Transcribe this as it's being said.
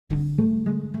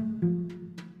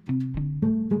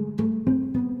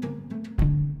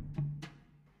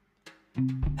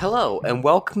Hello, and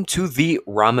welcome to the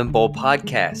Ramen Bowl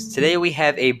Podcast. Today we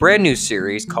have a brand new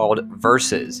series called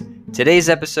Versus. Today's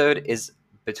episode is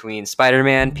between Spider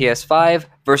Man PS5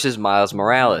 versus Miles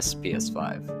Morales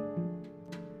PS5.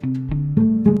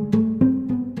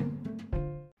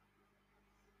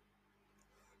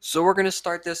 So we're going to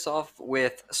start this off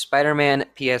with Spider Man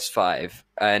PS5.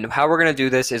 And how we're going to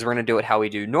do this is we're going to do it how we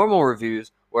do normal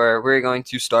reviews, where we're going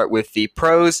to start with the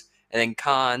pros and then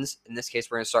cons. In this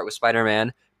case, we're going to start with Spider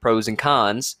Man, pros and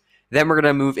cons. Then we're going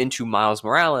to move into Miles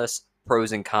Morales,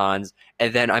 pros and cons.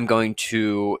 And then I'm going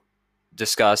to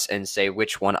discuss and say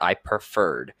which one I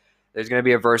preferred. There's going to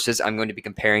be a versus. I'm going to be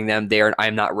comparing them.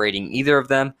 I'm not rating either of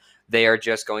them. We're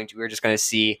just going to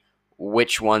see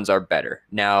which ones are better.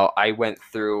 Now, I went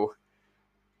through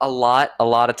a lot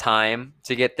of time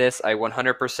to get this. I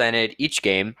 100%ed each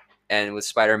game, and with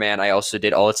Spider-Man, I also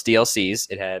did all its DLCs.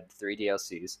 It had 3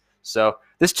 DLCs. So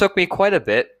this took me quite a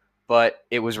bit, but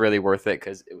it was really worth it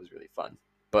because it was really fun.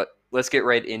 But let's get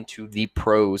right into the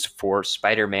pros for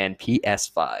Spider-Man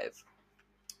PS5.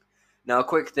 Now, a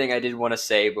quick thing I did want to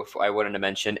say before I wanted to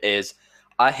mention is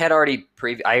I had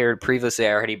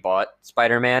previously bought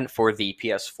Spider-Man for the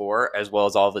PS4 as well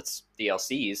as all of its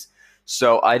DLCs.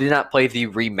 So I did not play the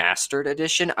remastered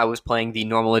edition. I was playing the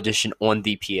normal edition on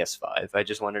the PS5. I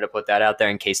just wanted to put that out there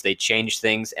in case they changed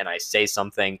things and I say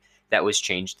something that was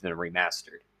changed in the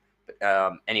remastered.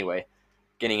 But anyway,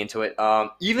 getting into it.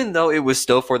 Even though it was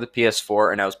still for the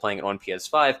PS4 and I was playing it on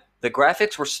PS5, the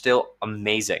graphics were still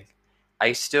amazing.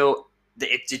 It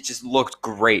just looked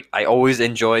great. I always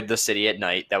enjoyed the city at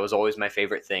night. That was always my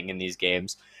favorite thing in these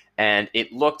games. And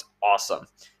it looked awesome.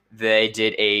 They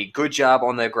did a good job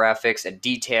on the graphics and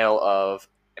detail of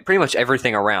pretty much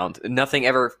everything around. Nothing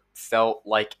ever felt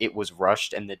like it was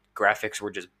rushed and the graphics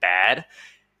were just bad.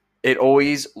 It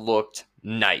always looked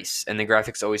nice and the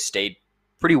graphics always stayed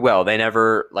pretty well. They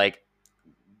never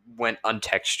went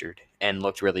untextured and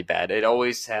looked really bad. It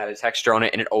always had a texture on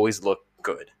it and it always looked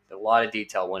good. A lot of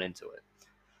detail went into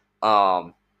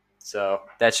it. So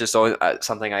that's just always,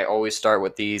 something I always start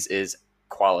with these is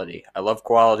quality. I love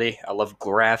quality. I love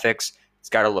graphics. It's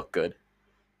got to look good.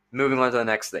 Moving on to the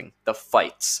next thing, the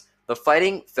fights. The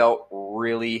fighting felt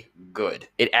really good.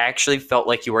 It actually felt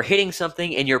like you were hitting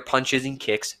something and your punches and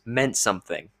kicks meant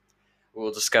something.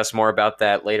 We'll discuss more about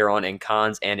that later on in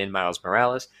cons and in Miles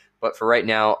Morales. But for right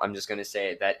now, I'm just going to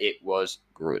say that it was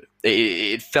good.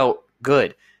 It felt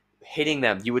good. Hitting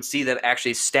them, you would see them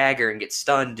actually stagger and get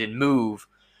stunned and move.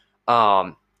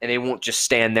 And they won't just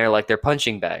stand there like they're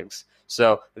punching bags.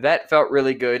 So that felt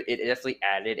really good. It definitely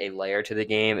added a layer to the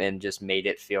game and just made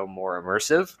it feel more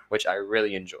immersive, which I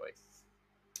really enjoy.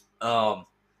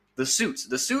 The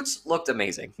suits looked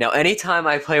amazing. Now, anytime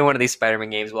I play one of these Spider-Man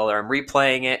games, whether I'm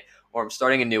replaying it or I'm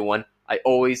starting a new one, I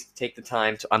always take the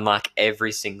time to unlock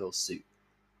every single suit.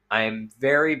 I am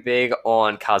very big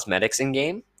on cosmetics in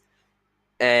game.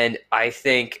 And I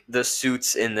think the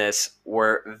suits in this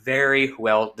were very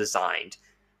well designed.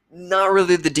 Not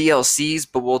really the DLCs,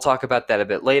 but we'll talk about that a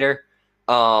bit later.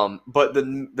 But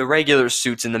the regular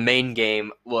suits in the main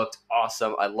game looked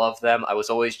awesome. I love them. I was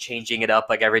always changing it up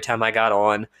like every time I got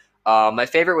on. My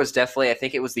favorite was definitely, I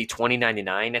think it was the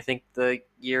 2099, I think the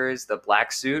year is, the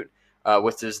black suit,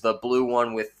 which is the blue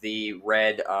one with the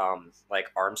red arm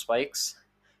spikes.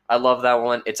 I love that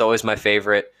one. It's always my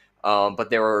favorite. But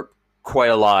there were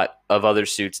quite a lot of other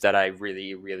suits that I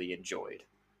really, really enjoyed.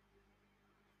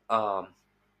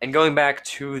 And going back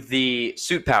to the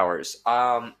suit powers,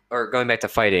 or going back to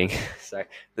fighting, sorry,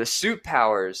 the suit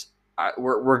powers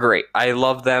were great. I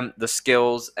love them, the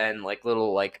skills and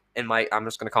little I'm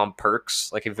just gonna call them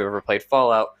perks, like if you've ever played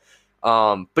Fallout.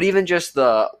 But even just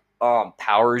the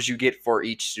powers you get for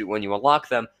each suit when you unlock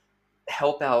them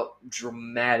help out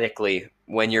dramatically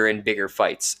when you're in bigger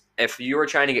fights. If you are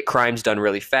trying to get crimes done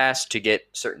really fast to get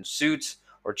certain suits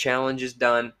or challenges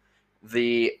done,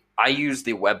 I use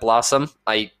the Web Blossom.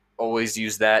 I always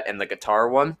use that, and the guitar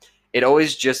one. It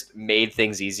always just made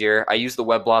things easier. I use the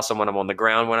Web Blossom when I'm on the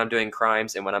ground when I'm doing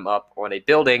crimes, and when I'm up on a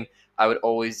building, I would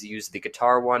always use the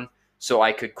guitar one so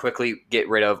I could quickly get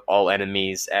rid of all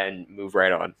enemies and move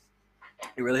right on.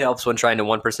 It really helps when trying to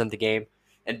 1% the game.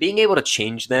 And being able to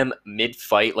change them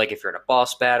mid-fight, like if you're in a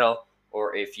boss battle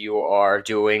or if you are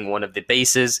doing one of the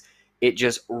bases, it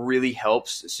just really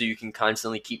helps so you can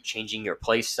constantly keep changing your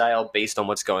play style based on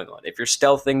what's going on. If you're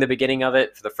stealthing the beginning of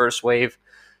it for the first wave,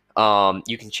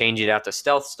 you can change it out to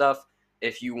stealth stuff.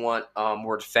 If you want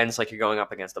more defense, like you're going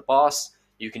up against a boss,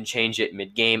 you can change it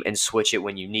mid-game and switch it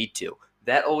when you need to.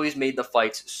 That always made the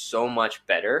fights so much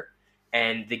better.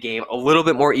 and the game a little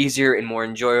bit more easier and more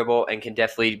enjoyable, and can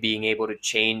definitely being able to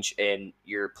change in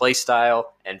your play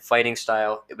style and fighting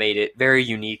style. It made it very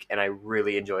unique, and I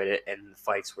really enjoyed it, and the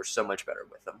fights were so much better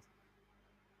with them.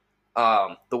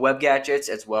 The web gadgets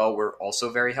as well were also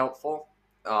very helpful.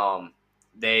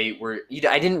 They were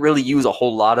I didn't really use a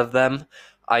whole lot of them.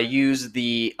 I used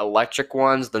the electric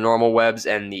ones, the normal webs,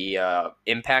 and the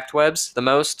impact webs the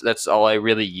most. That's all I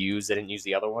really used. I didn't use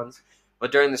the other ones.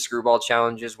 But during the screwball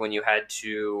challenges, when you had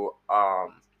to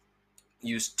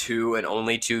use two and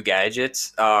only two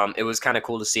gadgets, it was kind of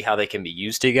cool to see how they can be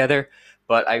used together.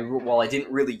 But while I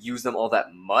didn't really use them all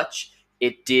that much,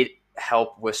 it did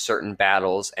help with certain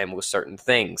battles and with certain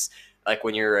things. Like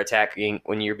when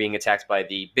you're being attacked by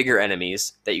the bigger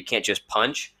enemies that you can't just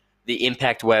punch, the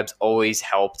impact webs always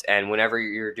helped. And whenever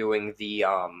you're doing the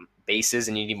bases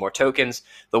and you need more tokens,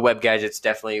 the web gadgets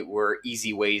definitely were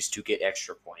easy ways to get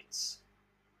extra points.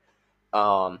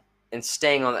 Um, and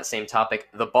staying on that same topic,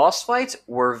 the boss fights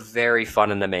were very fun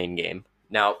in the main game.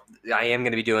 Now, I am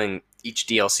going to be doing each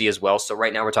DLC as well, so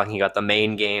right now we're talking about the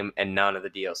main game and none of the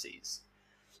DLCs.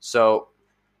 So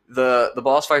the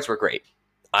boss fights were great.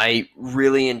 I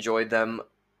really enjoyed them.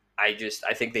 I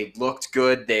think they looked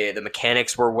good. The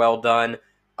mechanics were well done.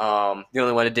 The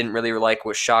only one I didn't really like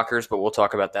was Shockers, but we'll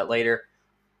talk about that later.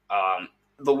 Um,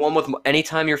 the one with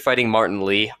anytime you're fighting Martin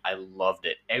Lee, I loved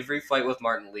it. Every fight with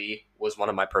Martin Lee was one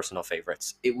of my personal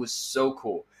favorites. It was so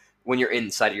cool when you're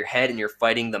inside of your head and you're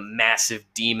fighting the massive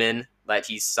demon that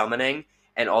he's summoning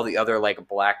and all the other like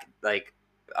black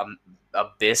um,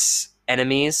 abyss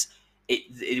enemies.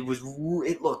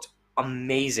 It looked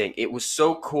amazing. It was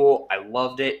so cool. I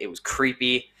loved it. It was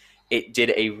creepy. It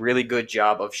did a really good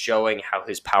job of showing how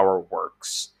his power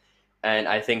works, and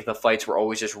I think the fights were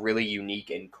always just really unique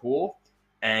and cool.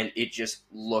 And it just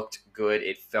looked good.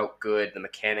 It felt good. The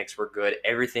mechanics were good.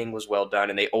 Everything was well done,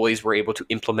 and they always were able to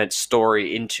implement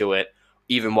story into it,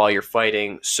 even while you're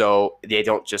fighting, so they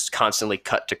don't just constantly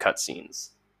cut to cutscenes.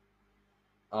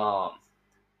 Um,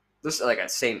 this like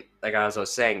as I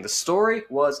was saying, the story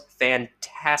was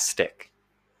fantastic.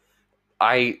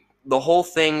 The whole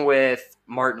thing with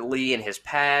Martin Lee and his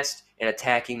past and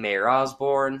attacking Mayor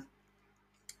Osborn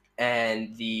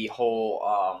and the whole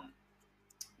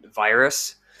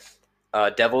virus,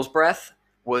 Devil's Breath,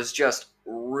 was just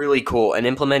really cool. And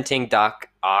implementing Doc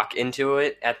Ock into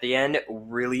it at the end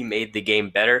really made the game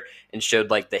better and showed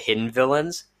like the hidden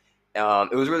villains.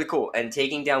 It was really cool. And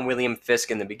taking down William Fisk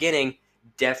in the beginning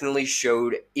definitely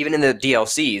showed, even in the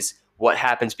DLCs, what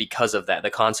happens because of that, the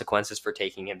consequences for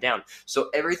taking him down. So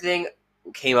everything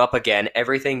came up again.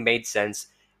 Everything made sense.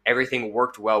 Everything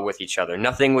worked well with each other.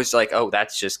 Nothing was like, oh,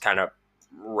 that's just kind of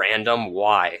random.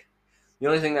 Why? The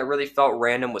only thing that really felt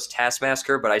random was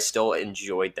Taskmaster, but I still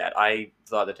enjoyed that. I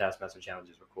thought the Taskmaster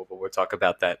challenges were cool, but we'll talk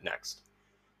about that next.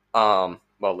 Well,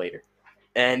 later.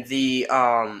 And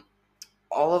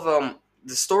all of them,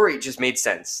 the story just made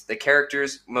sense. The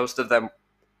characters, most of them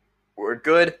were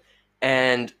good,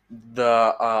 and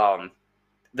the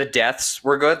deaths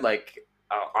were good. Like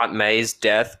Aunt May's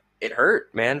death, it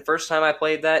hurt, man. First time I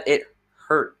played that, it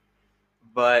hurt,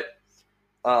 but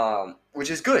which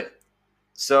is good.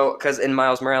 So, because in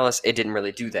Miles Morales, it didn't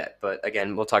really do that. But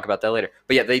again, we'll talk about that later.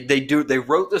 But yeah, they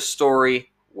wrote the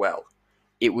story well.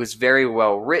 It was very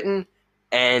well written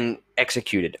and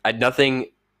executed. Nothing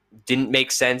didn't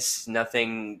make sense.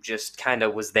 Nothing just kind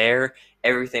of was there.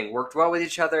 Everything worked well with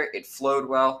each other. It flowed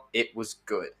well. It was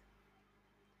good.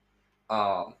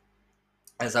 Um,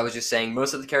 as I was just saying,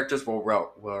 most of the characters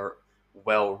were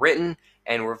well written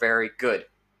and were very good.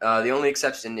 The only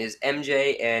exception is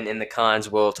MJ, and in the cons,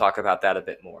 we'll talk about that a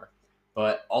bit more.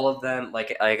 But all of them,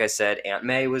 like I said, Aunt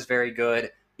May was very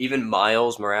good. Even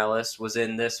Miles Morales was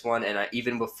in this one, and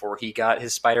even before he got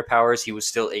his spider powers, he was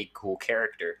still a cool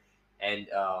character. And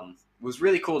it was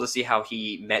really cool to see how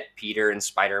he met Peter and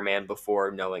Spider-Man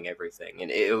before knowing everything. And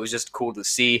it was just cool to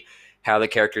see how the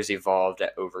characters evolved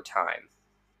over time.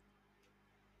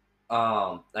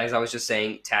 As I was just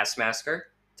saying,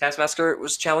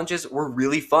 Taskmaster's challenges were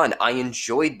really fun. I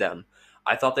enjoyed them.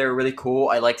 I thought they were really cool.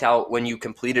 I liked how when you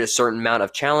completed a certain amount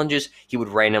of challenges, he would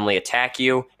randomly attack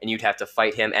you, and you'd have to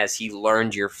fight him as he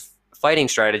learned your fighting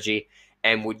strategy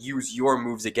and would use your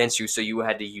moves against you, so you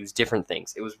had to use different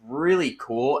things. It was really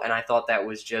cool, and I thought that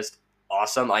was just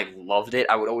awesome. I loved it.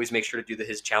 I would always make sure to do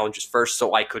his challenges first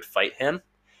so I could fight him,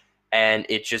 and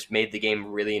it just made the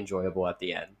game really enjoyable at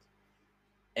the end.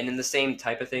 And in the same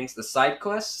type of things, the side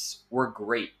quests were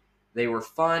great. They were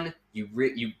fun.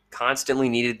 You constantly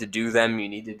needed to do them. You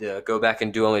needed to go back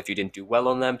and do them if you didn't do well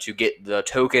on them to get the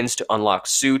tokens to unlock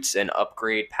suits and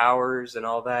upgrade powers and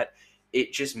all that.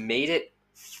 It just made it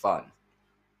fun.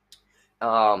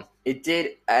 It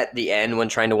did at the end when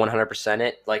trying to 100%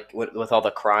 it, like with all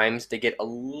the crimes, to get a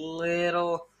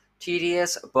little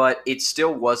tedious, but it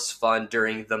still was fun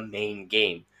during the main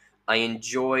game. I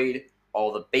enjoyed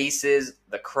all the bases,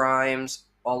 the crimes,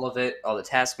 all of it, all the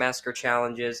Taskmaster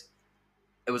challenges.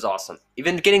 It was awesome.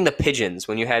 Even getting the pigeons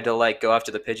when you had to like go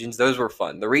after the pigeons, those were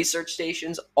fun. The research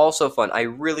stations also fun. I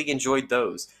really enjoyed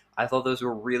those. I thought those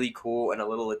were really cool and a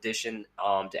little addition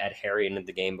to add Harry into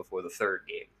the game before the third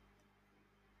game.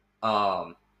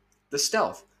 Um, the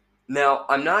stealth. Now,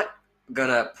 I'm not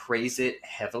gonna praise it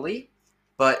heavily,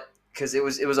 but because it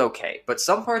was okay. But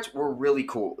some parts were really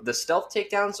cool. The stealth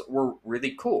takedowns were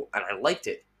really cool, and I liked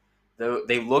it. Though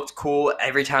they looked cool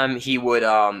every time he would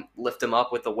lift them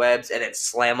up with the webs and then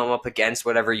slam them up against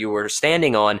whatever you were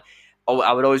standing on. Oh,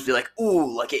 I would always be like,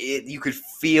 "Ooh!" Like you could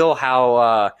feel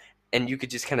how, and you could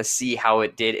just kind of see how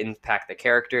it did impact the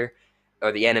character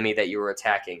or the enemy that you were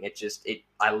attacking.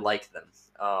 I like them.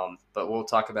 But we'll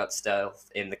talk about stealth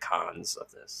in the cons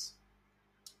of this.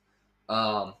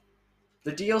 Um,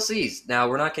 the DLCs. Now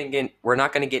we're not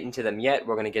gonna get into them yet.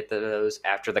 We're gonna get to those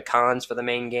after the cons for the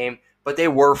main game. But they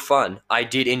were fun. I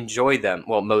did enjoy them.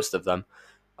 Well, most of them.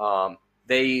 Um,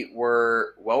 they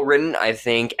were well written. I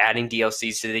think adding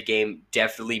DLCs to the game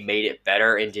definitely made it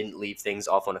better and didn't leave things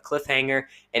off on a cliffhanger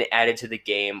and added to the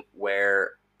game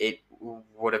where it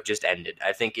would have just ended.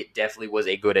 I think it definitely was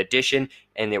a good addition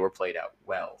and they were played out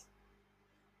well.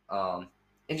 Um,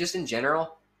 and just in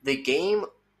general, the game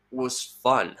was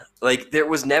fun. Like there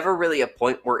was never really a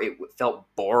point where it felt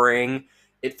boring.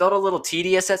 It felt a little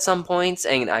tedious at some points,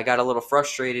 and I got a little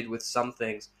frustrated with some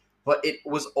things. But it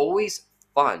was always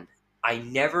fun. I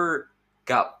never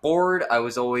got bored. I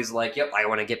was always like, "Yep, I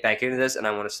want to get back into this, and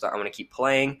I want to start. I want to keep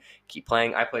playing, keep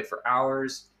playing." I played for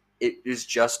hours. It is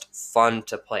just fun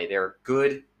to play. They're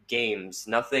good games.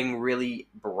 Nothing really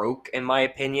broke, in my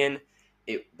opinion.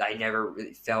 I never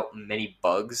really felt many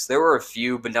bugs. There were a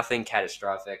few, but nothing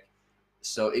catastrophic.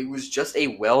 So it was just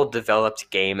a well developed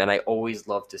game, and I always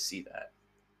love to see that.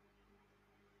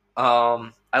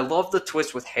 I love the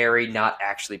twist with Harry not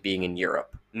actually being in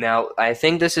Europe. Now, I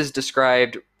think this is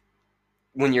described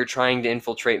when you're trying to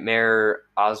infiltrate Mayor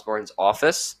Osborne's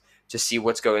office to see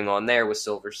what's going on there with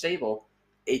Silver Sable.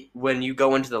 When you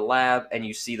go into the lab and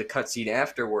you see the cutscene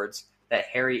afterwards that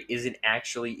Harry isn't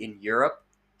actually in Europe.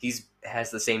 He's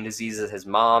has the same disease as his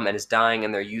mom and is dying,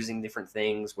 and they're using different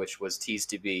things, which was teased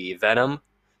to be venom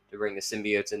to bring the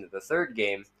symbiotes into the third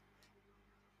game.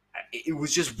 It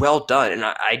was just well done, and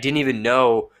I didn't even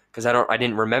know because I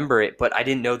didn't remember it, but I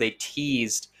didn't know they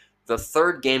teased the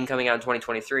third game coming out in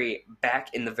 2023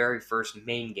 back in the very first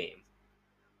main game.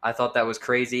 I thought that was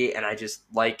crazy, and I just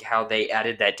like how they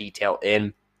added that detail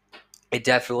in. It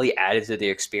definitely added to the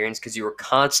experience because you were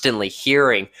constantly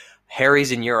hearing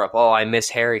Harry's in Europe. Oh, I miss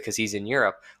Harry because he's in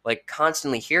Europe. Like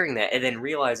constantly hearing that, and then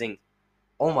realizing,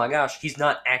 oh my gosh, he's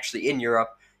not actually in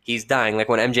Europe. He's dying. Like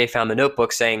when MJ found the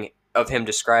notebook saying of him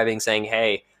describing, saying,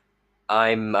 "Hey,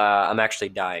 I'm actually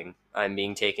dying. I'm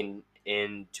being taken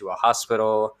into a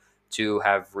hospital to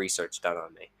have research done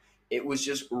on me." It was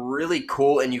just really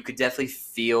cool, and you could definitely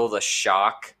feel the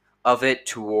shock of it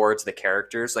towards the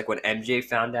characters. Like when MJ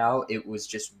found out, it was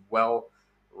just well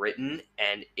written,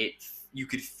 and it you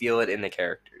could feel it in the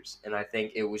characters. And I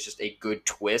think it was just a good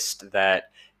twist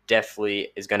that definitely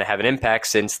is going to have an impact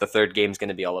since the third game is going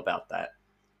to be all about that.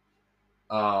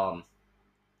 Um,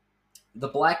 the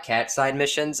Black Cat side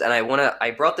missions, and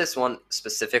I brought this one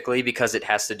specifically because it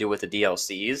has to do with the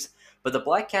DLCs. But the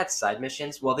Black Cat side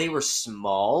missions, while they were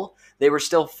small, they were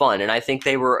still fun, and I think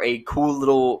they were a cool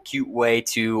little cute way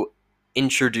to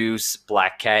introduce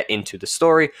Black Cat into the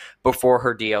story before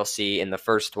her DLC in the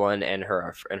first one and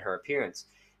her appearance.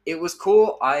 It was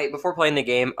cool. I before playing the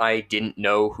game, I didn't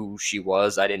know who she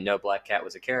was. I didn't know Black Cat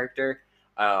was a character.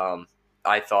 Um,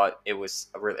 I thought it was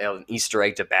an Easter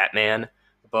egg to Batman,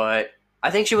 but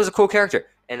I think she was a cool character,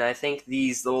 and I think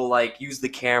these little like use the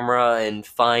camera and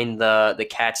find the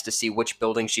cats to see which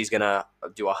building she's gonna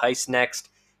do a heist next.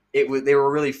 They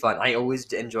were really fun. I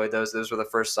always enjoyed those. Those were the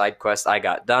first side quests I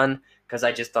got done because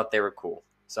I just thought they were cool.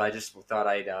 So I just thought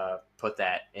I'd put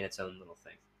that in its own little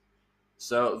thing.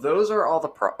 So those are all the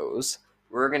pros.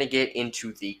 We're gonna get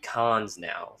into the cons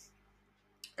now.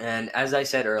 And as I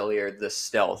said earlier, the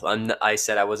stealth. I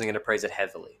said I wasn't gonna praise it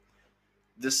heavily.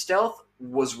 The stealth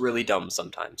was really dumb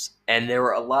sometimes, and there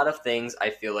were a lot of things I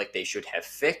feel like they should have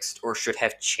fixed or should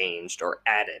have changed or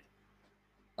added.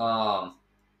 Um,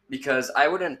 because I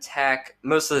would attack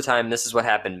most of the time. This is what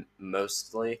happened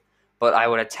mostly, but I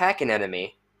would attack an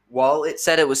enemy while it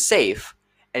said it was safe,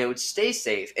 and it would stay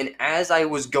safe. And as I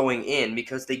was going in,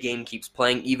 because the game keeps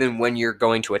playing even when you're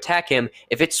going to attack him,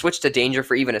 if it switched to danger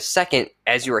for even a second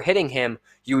as you were hitting him,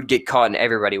 you would get caught and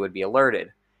everybody would be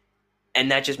alerted. And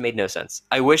that just made no sense.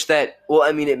 I wish that, well,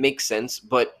 I mean, it makes sense,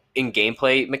 but in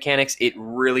gameplay mechanics, it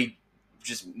really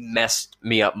just messed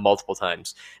me up multiple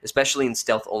times, especially in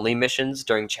stealth only missions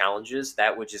during challenges.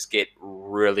 That would just get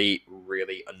really,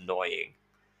 really annoying.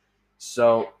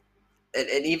 So, and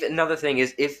even another thing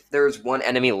is if there's one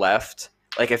enemy left,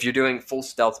 like if you're doing full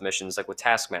stealth missions, like with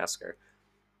Taskmaster,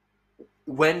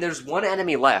 when there's one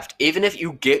enemy left, even if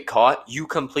you get caught, you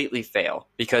completely fail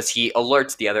because he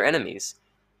alerts the other enemies.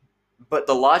 But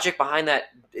the logic behind that,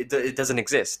 it doesn't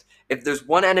exist. If there's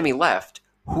one enemy left,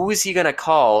 who is he going to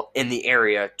call in the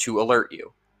area to alert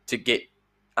you? To get.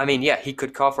 I mean, yeah, he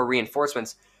could call for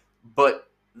reinforcements, but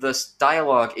the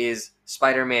dialogue is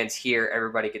Spider Man's here,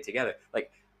 everybody get together.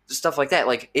 Like, stuff like that.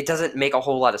 Like, it doesn't make a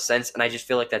whole lot of sense, and I just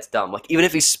feel like that's dumb. Like, even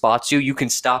if he spots you, you can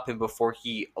stop him before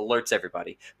he alerts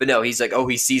everybody. But no, he's like, oh,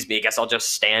 he sees me. I guess I'll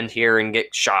just stand here and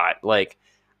get shot. Like,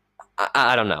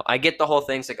 I don't know. I get the whole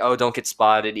thing. It's like, oh, don't get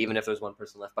spotted, even if there's one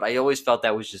person left. But I always felt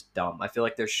that was just dumb. I feel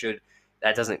like that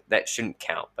shouldn't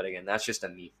count. But again, that's just a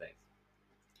me thing.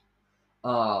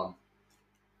 Um,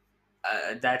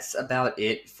 that's about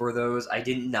it for those. I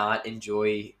did not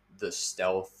enjoy the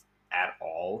stealth at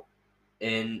all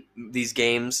in these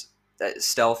games. That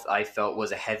stealth I felt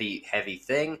was a heavy, heavy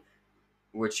thing,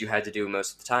 which you had to do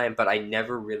most of the time. But I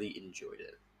never really enjoyed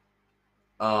it.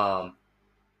 Um,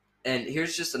 And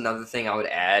here's just another thing I would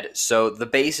add. So the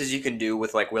bases you can do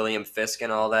with like William Fisk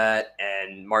and all that,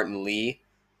 and Martin Lee,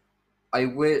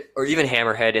 or even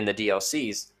Hammerhead in the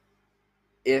DLCs.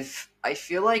 If I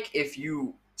feel like if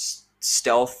you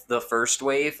stealth the first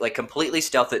wave, like completely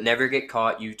stealth it, never get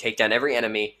caught, you take down every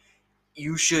enemy,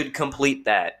 you should complete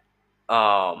that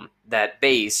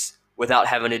base without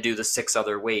having to do the 6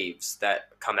 other waves that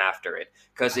come after it.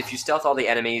 Because if you stealth all the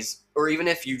enemies, or even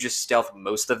if you just stealth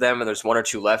most of them and there's 1 or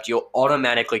 2 left, you'll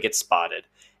automatically get spotted,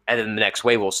 and then the next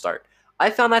wave will start. I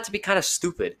found that to be kind of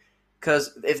stupid,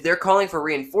 because if they're calling for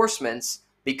reinforcements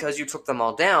because you took them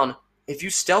all down, if you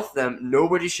stealth them,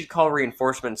 nobody should call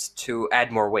reinforcements to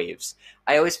add more waves.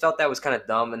 I always felt that was kind of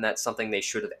dumb, and that's something they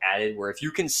should have added, where if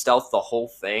you can stealth the whole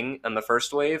thing on the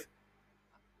first wave,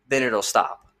 then it'll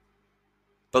stop.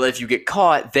 But if you get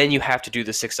caught, then you have to do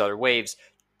the 6 other waves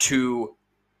to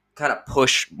kind of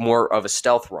push more of a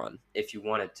stealth run if you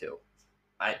wanted to.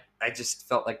 I just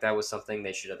felt like that was something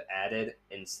they should have added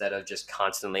instead of just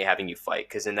constantly having you fight.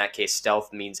 Because in that case,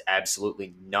 stealth means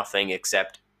absolutely nothing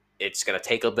except it's going to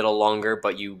take a bit longer,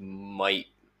 but you might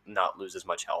not lose as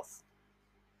much health.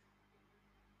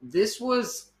 This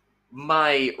was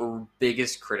my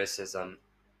biggest criticism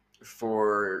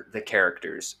for the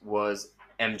characters was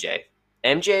MJ.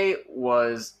 MJ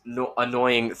was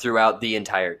annoying throughout the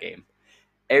entire game.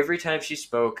 Every time she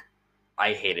spoke,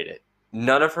 I hated it.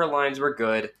 None of her lines were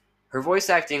good. Her voice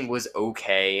acting was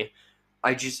okay.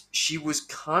 She was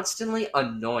constantly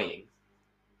annoying.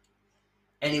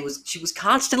 And she was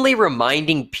constantly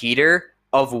reminding Peter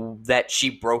of that she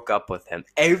broke up with him.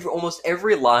 Almost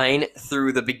every line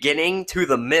through the beginning to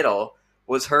the middle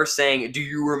was her saying, "Do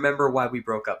you remember why we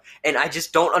broke up?" And I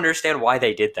just don't understand why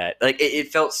they did that. Like it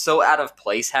felt so out of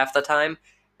place half the time,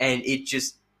 and it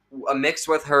just mixed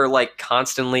with her like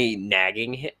constantly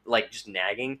nagging, like just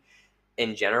nagging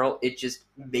in general. It just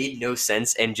made no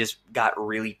sense and just got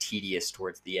really tedious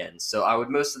towards the end. So I would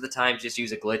most of the time just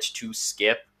use a glitch to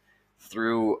skip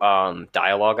through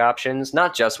dialogue options,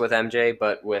 not just with MJ,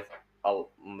 but with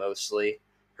mostly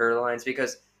her lines,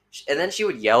 because and then she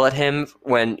would yell at him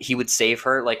when he would save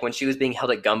her, like when she was being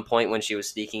held at gunpoint when she was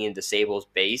sneaking into Sable's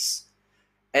base,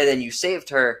 and then you saved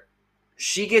her.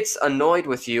 She gets annoyed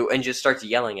with you and just starts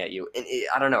yelling at you. And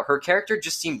I don't know, her character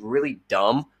just seemed really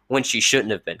dumb when she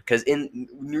shouldn't have been. Because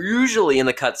usually in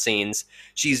the cutscenes,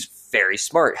 she's very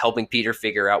smart, helping Peter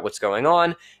figure out what's going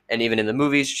on. And even in the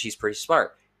movies, she's pretty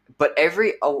smart. But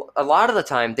a lot of the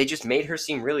time, they just made her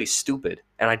seem really stupid,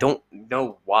 and I don't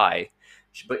know why.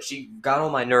 But she got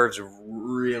on my nerves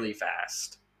really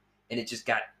fast, and it just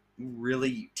got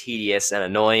really tedious and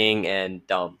annoying and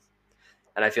dumb.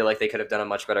 And I feel like they could have done a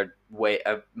much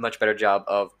better job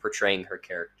of portraying her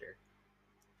character.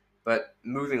 But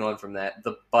moving on from that,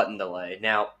 the button delay.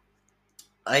 Now,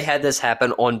 I had this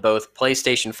happen on both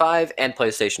PlayStation 5 and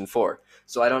PlayStation 4.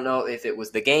 So I don't know if it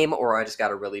was the game or I just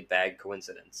got a really bad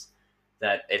coincidence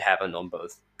that it happened on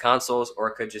both consoles, or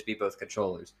it could just be both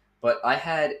controllers. But I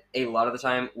had a lot of the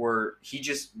time where he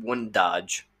just wouldn't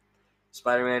dodge.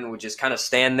 Spider-Man would just kind of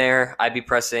stand there. I'd be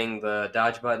pressing the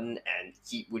dodge button and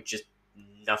he would just,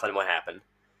 nothing would happen.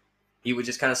 He would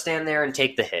just kind of stand there and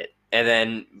take the hit. And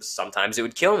then sometimes it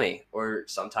would kill me, or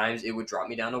sometimes it would drop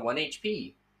me down to 1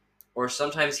 HP. Or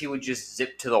sometimes he would just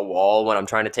zip to the wall when I'm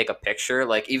trying to take a picture.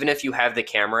 Like, even if you have the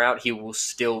camera out, he will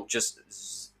still just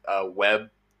web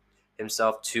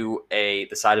himself to the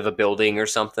side of a building or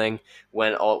something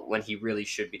when he really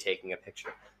should be taking a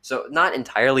picture. So not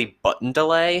entirely button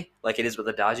delay like it is with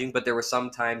the dodging, but there were some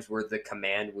times where the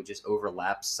command would just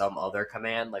overlap some other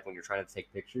command, like when you're trying to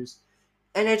take pictures,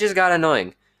 and it just got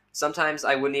annoying. Sometimes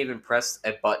I wouldn't even press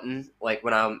a button, like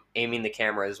when I'm aiming the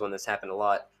camera is when this happened a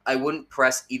lot. I wouldn't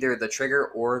press either the trigger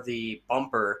or the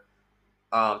bumper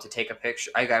to take a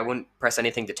picture. I wouldn't press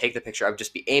anything to take the picture. I would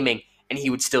just be aiming, and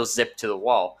he would still zip to the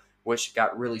wall, which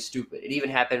got really stupid. It even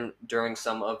happened during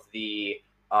some of the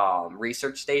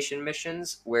research station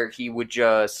missions where he would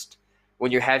just,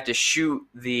 when you had to shoot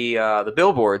the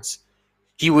billboards,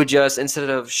 he would just, instead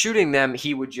of shooting them,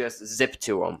 he would just zip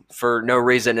to them for no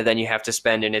reason, and then you have to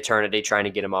spend an eternity trying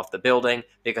to get him off the building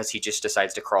because he just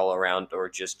decides to crawl around or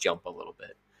just jump a little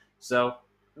bit. So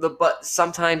but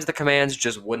sometimes the commands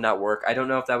just would not work. I don't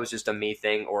know if that was just a me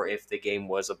thing or if the game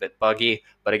was a bit buggy,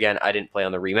 but again, I didn't play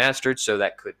on the remastered, so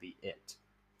that could be it.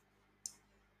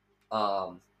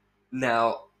 Um,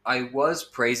 Now I was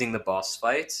praising the boss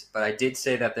fights, but I did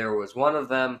say that there was one of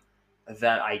them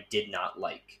that I did not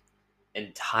like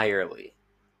entirely.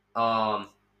 Um,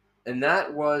 and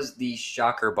that was the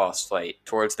Shocker boss fight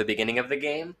towards the beginning of the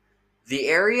game. The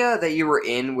area that you were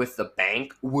in with the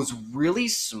bank was really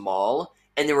small,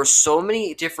 and there were so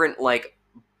many different like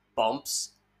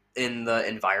bumps in the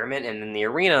environment and in the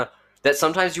arena that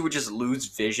sometimes you would just lose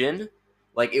vision.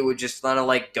 Like it would just kind of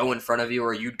like go in front of you,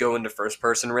 or you'd go into first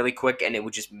person really quick, and it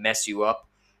would just mess you up.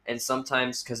 And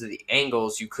sometimes because of the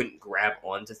angles, you couldn't grab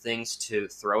onto things to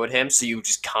throw at him, so you would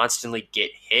just constantly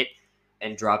get hit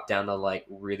and drop down to like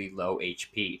really low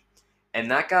HP. And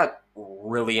that got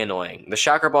really annoying. The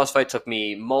Shocker boss fight took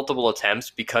me multiple attempts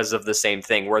because of the same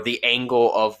thing, where the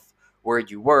angle of where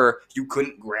you were, you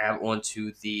couldn't grab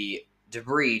onto the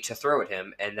debris to throw at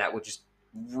him, and that would just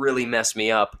really mess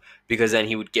me up because then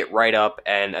he would get right up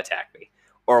and attack me.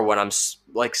 Or when I'm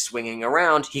like swinging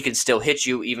around, he can still hit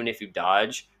you even if you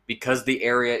dodge because the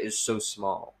area is so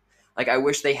small. Like I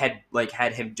wish they had like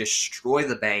had him destroy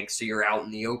the bank so you're out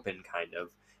in the open, kind of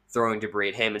throwing debris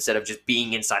at him instead of just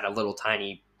being inside a little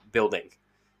tiny building.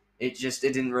 It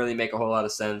didn't really make a whole lot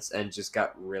of sense and just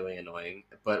got really annoying.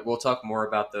 But we'll talk more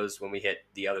about those when we hit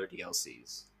the other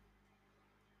DLCs.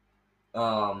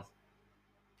 Um,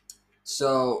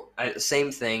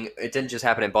 Same thing. It didn't just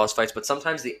happen in boss fights, but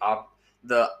sometimes the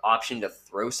option to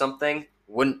throw something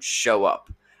wouldn't show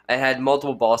up. I had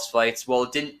multiple boss fights. Well,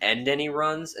 it didn't end any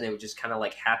runs, and it would just kind of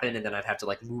like happen, and then I'd have to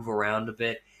like move around a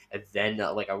bit, and then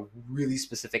like a really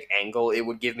specific angle, it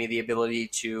would give me the ability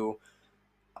to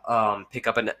pick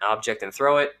up an object and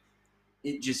throw it.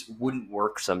 It just wouldn't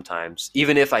work sometimes.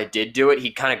 Even if I did do it,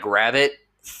 he'd kind of grab it,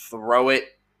 throw it,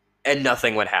 and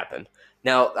nothing would happen.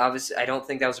 Now, obviously, I don't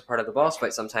think that was a part of the boss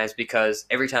fight sometimes because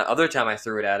other time I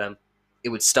threw it at him, it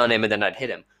would stun him and then I'd hit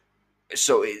him.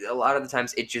 So a lot of the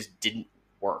times it just didn't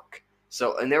work.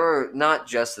 So, and there were not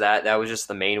just that. That was just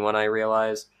the main one I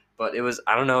realized. But it was,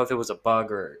 I don't know if it was a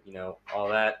bug or, all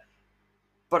that.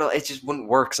 But it just wouldn't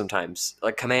work sometimes.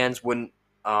 Like commands wouldn't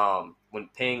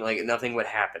ping, like nothing would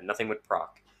happen, nothing would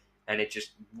proc. And it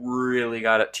just really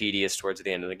got tedious towards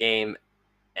the end of the game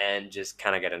and just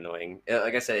kind of got annoying.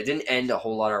 Like I said, it didn't end a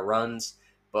whole lot of runs,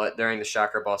 but during the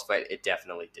Shocker boss fight, it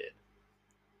definitely did.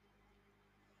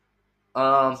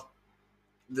 Um,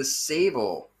 the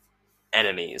Sable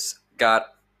enemies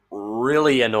got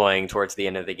really annoying towards the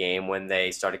end of the game when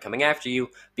they started coming after you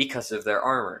because of their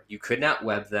armor. You could not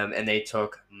web them, and they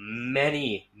took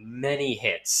many, many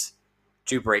hits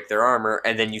to break their armor,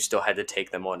 and then you still had to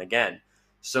take them on again.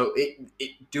 So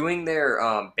it doing their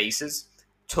bases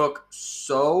took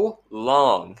so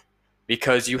long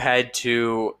because you had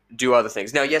to do other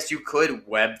things. Now, yes, you could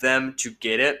web them to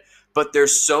get it, but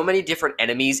there's so many different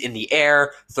enemies in the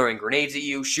air throwing grenades at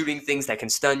you, shooting things that can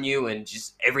stun you, and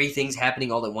just everything's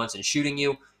happening all at once and shooting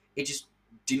you. It just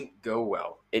didn't go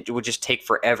well. It would just take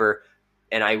forever,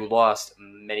 and I lost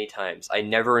many times. I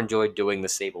never enjoyed doing the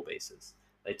Sable bases.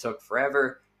 They took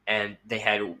forever, and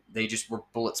they just were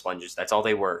bullet sponges. That's all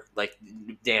they were, like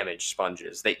damage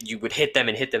sponges. You would hit them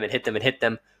and hit them and hit them and hit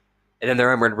them, and then their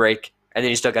armor would break, and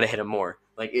then you still got to hit them more.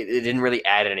 Like it didn't really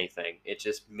add anything. It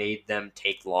just made them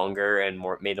take longer and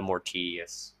made them more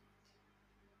tedious.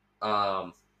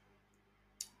 Um,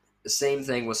 the same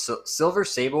thing with Silver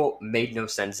Sable made no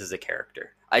sense as a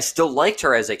character. I still liked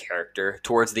her as a character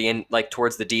towards the end, like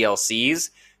towards the DLCs.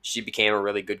 She became a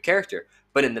really good character,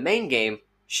 but in the main game,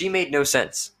 she made no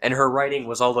sense, and her writing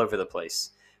was all over the place.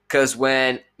 Because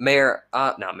when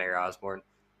not Mayor Osborne,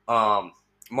 um,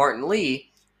 Martin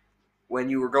Lee, when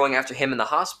you were going after him in the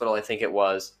hospital, I think it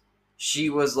was, she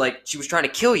was trying to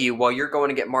kill you while you're going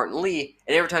to get Martin Lee,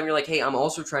 and every time you're like, hey, I'm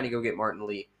also trying to go get Martin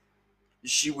Lee,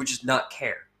 she would just not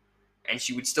care. And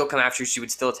she would still come after you, she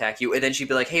would still attack you, and then she'd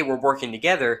be like, hey, we're working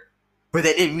together, but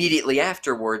then immediately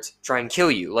afterwards try and kill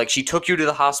you. Like, she took you to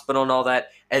the hospital and all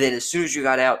that, and then as soon as you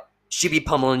got out, she'd be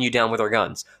pummeling you down with her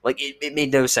guns. Like, it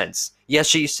made no sense. Yes,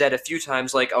 she said a few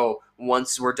times, like, oh,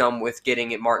 once we're done with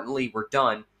getting at Martin Lee, we're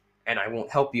done, and I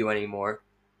won't help you anymore.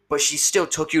 But she still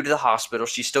took you to the hospital.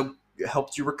 She still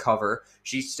helped you recover.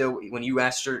 She still, when you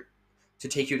asked her to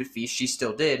take you to feast, she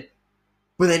still did.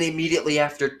 But then immediately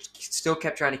after, still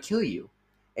kept trying to kill you.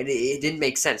 And it didn't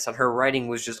make sense. And her writing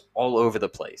was just all over the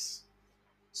place.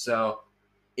 So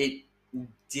it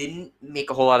didn't make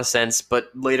a whole lot of sense, but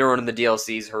later on in the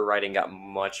DLCs, her writing got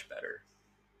much better.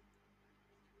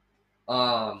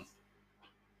 Um,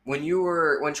 when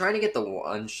trying to get the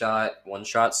one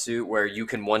shot suit where you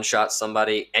can one shot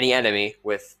somebody, any enemy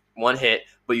with one hit,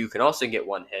 but you can also get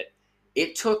one hit,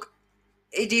 it took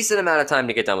a decent amount of time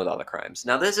to get done with all the crimes.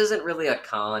 Now, this isn't really a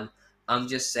con. I'm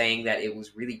just saying that it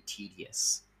was really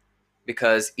tedious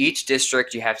because each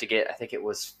district you have to get, I think it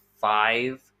was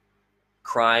 5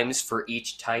 crimes for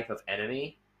each type of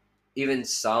enemy. Even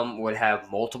some would have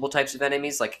multiple types of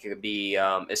enemies, like it could be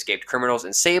escaped criminals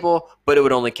and Sable, but it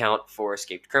would only count for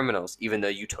escaped criminals, even though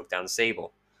you took down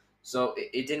Sable. So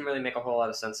it didn't really make a whole lot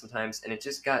of sense sometimes, and it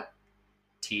just got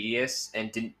tedious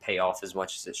and didn't pay off as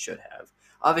much as it should have.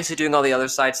 Obviously, doing all the other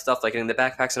side stuff, like getting the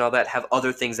backpacks and all that, have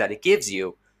other things that it gives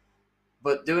you,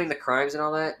 but doing the crimes and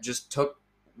all that just took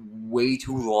way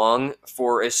too long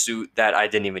for a suit that I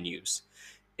didn't even use.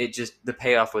 It just, the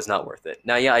payoff was not worth it.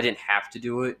 Now, yeah, I didn't have to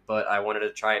do it, but I wanted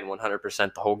to try and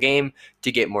 100% the whole game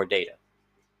to get more data.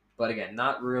 But again,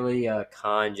 not really a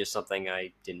con, just something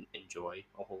I didn't enjoy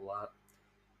a whole lot.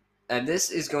 And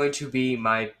this is going to be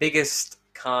my biggest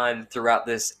con throughout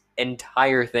this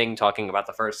entire thing talking about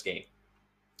the first game.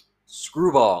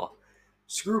 Screwball.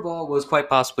 Screwball was quite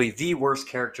possibly the worst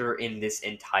character in this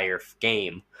entire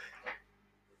game.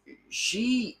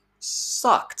 She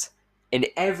sucked in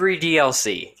every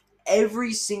DLC.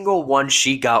 Every single one,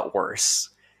 she got worse.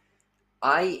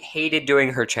 I hated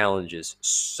doing her challenges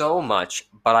so much,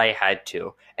 but I had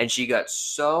to. And she got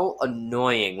so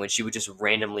annoying when she would just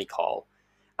randomly call.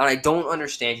 And I don't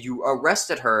understand. You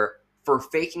arrested her for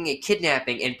faking a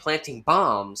kidnapping and planting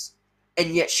bombs,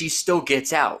 and yet she still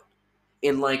gets out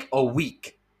in like a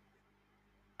week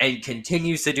and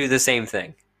continues to do the same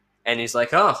thing. And he's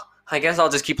like, oh, I guess I'll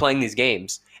just keep playing these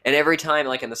games. And every time,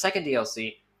 like in the second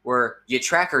DLC, where you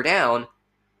track her down,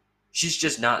 she's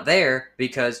just not there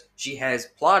because she has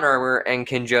plot armor and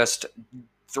can just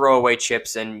throw away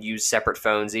chips and use separate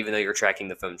phones even though you're tracking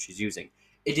the phone she's using.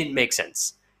 It didn't make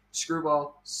sense.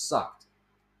 Screwball sucked.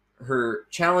 Her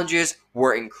challenges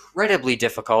were incredibly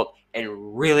difficult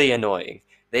and really annoying.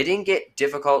 They didn't get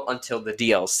difficult until the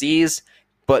DLCs,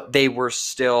 but they were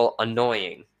still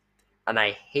annoying. And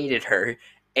I hated her.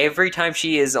 Every time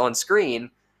she is on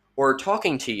screen or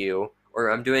talking to you or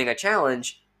I'm doing a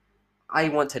challenge, I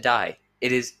want to die.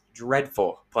 It is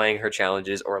dreadful playing her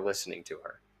challenges or listening to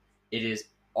her. It is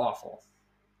awful.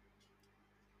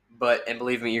 And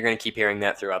believe me, you're going to keep hearing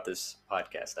that throughout this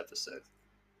podcast episode.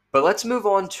 But let's move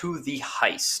on to the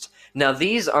heist. Now,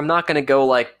 these I'm not going to go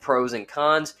like pros and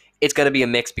cons. It's going to be a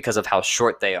mix because of how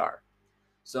short they are.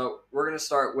 So we're going to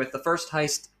start with the first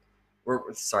heist.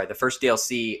 The first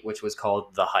DLC, which was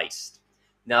called The Heist.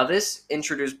 Now, this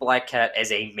introduced Black Cat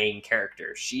as a main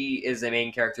character. She is a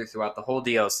main character throughout the whole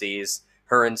DLCs.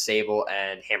 Her and Sable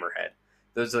and Hammerhead.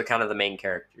 Those are kind of the main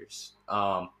characters.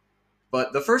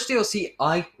 But the first DLC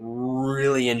I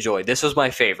really enjoyed. This was my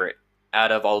favorite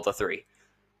out of all the 3.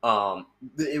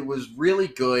 It was really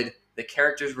good. The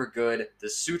characters were good. The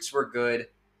suits were good.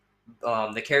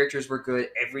 The characters were good.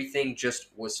 Everything just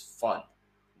was fun.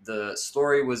 The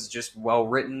story was just well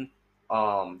written.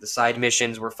 The side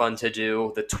missions were fun to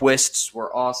do. The twists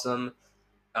were awesome.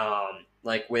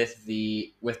 Like with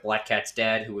Black Cat's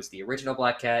dad, who was the original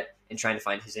Black Cat, and trying to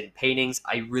find his hidden paintings.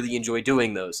 I really enjoy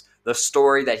doing those. The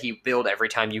story that he built every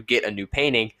time you get a new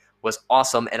painting was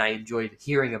awesome, and I enjoyed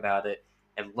hearing about it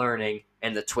and learning,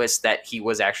 and the twist that he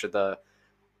was actually the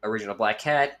original Black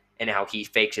Cat, and how he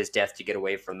faked his death to get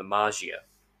away from the Magia.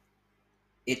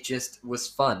 It just was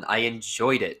fun. I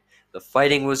enjoyed it. The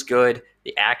fighting was good.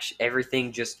 The action,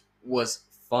 everything just was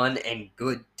fun and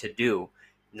good to do.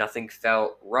 Nothing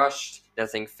felt rushed.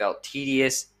 Nothing felt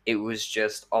tedious. It was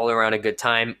just all around a good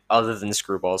time, other than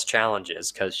Screwball's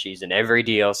challenges, because she's in every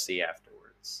DLC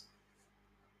afterwards.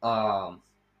 Um,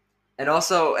 and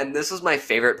also, and this was my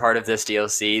favorite part of this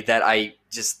DLC that I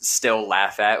just still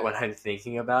laugh at when I'm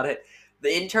thinking about it.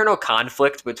 The internal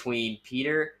conflict between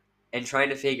Peter and trying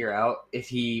to figure out if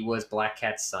he was Black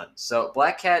Cat's son. So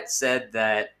Black Cat said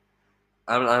that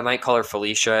I might call her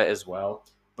Felicia as well,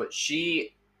 but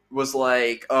she was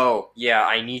like, "Oh yeah,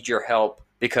 I need your help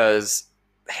because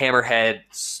Hammerhead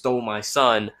stole my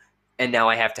son, and now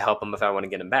I have to help him if I want to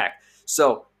get him back."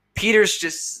 So Peter's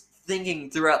just thinking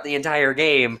throughout the entire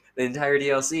game, the entire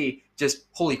DLC, just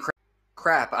holy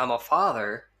crap, I'm a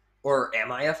father. Or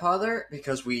am I a father?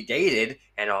 Because we dated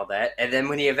and all that. And then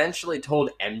when he eventually told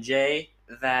MJ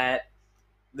that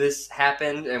this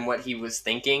happened and what he was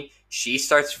thinking, she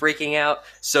starts freaking out.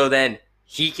 So then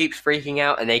he keeps freaking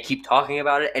out and they keep talking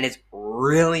about it. And it's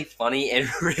really funny and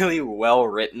really well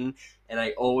written. And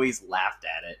I always laughed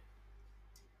at it.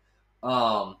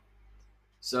 Um,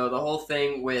 so the whole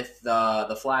thing with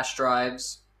the flash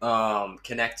drives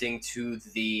connecting to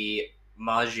the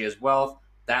Magia's wealth,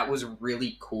 that was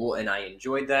really cool and I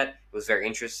enjoyed that. It was very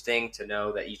interesting to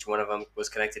know that each one of them was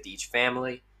connected to each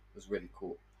family. It was really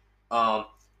cool. Um,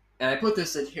 and I put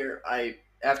this in here. I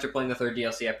After playing the third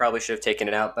DLC, I probably should have taken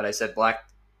it out, but I said Black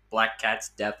Cat's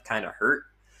death kind of hurt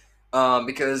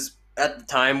because at the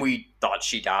time we thought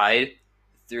she died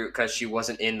through because she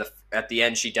wasn't in the at the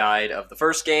end she died of the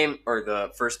first game or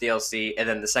the first DLC, and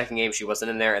then the second game she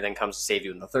wasn't in there, and then comes to save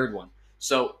you in the third one.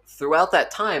 So throughout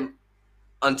that time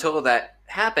until that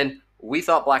happened, we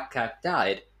thought Black Cat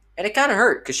died, and it kind of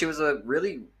hurt because she was a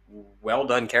really well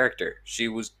done character. She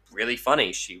was really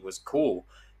funny. She was cool.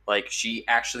 Like she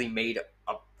actually made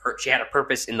she had a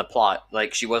purpose in the plot.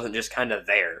 Like she wasn't just kind of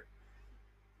there.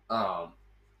 Um,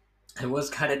 I was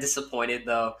kind of disappointed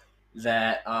though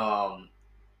that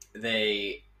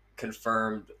they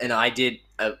confirmed, and I did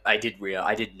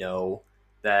know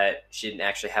that she didn't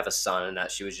actually have a son and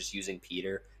that she was just using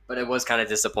Peter. But it was kind of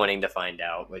disappointing to find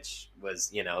out, which was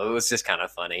it was just kind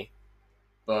of funny.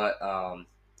 But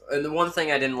and the one thing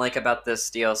I didn't like about this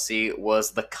DLC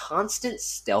was the constant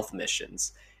stealth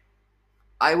missions.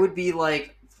 I would be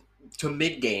like to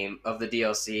mid game of the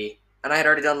DLC, and I had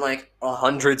already done like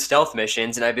 100 stealth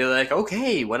missions, and I'd be like,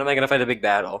 okay, when am I gonna fight a big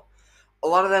battle? A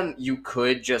lot of them you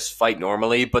could just fight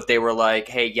normally, but they were like,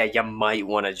 hey, yeah, you might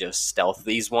want to just stealth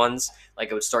these ones. Like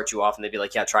it would start you off, and they'd be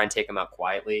like, yeah, try and take them out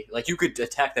quietly. Like you could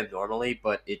attack them normally,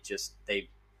 but they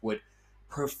would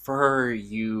prefer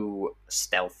you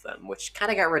stealth them, which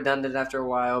kind of got redundant after a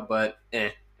while, but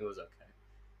it was okay.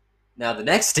 Now the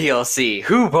next DLC,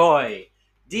 hoo boy,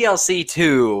 DLC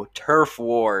 2, Turf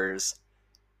Wars.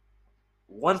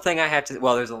 One thing there's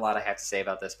a lot I have to say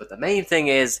about this, but the main thing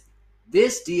is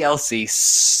this DLC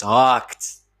sucked.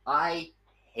 I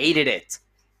hated it.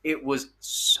 It was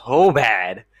so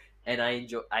bad, and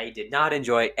I did not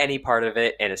enjoy any part of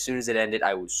it, and as soon as it ended,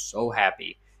 I was so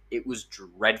happy. It was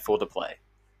dreadful to play.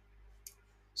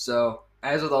 So,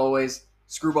 as with always,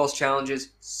 Screwball's challenges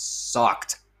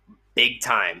sucked big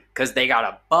time because they got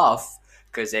a buff.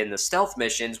 Because in the stealth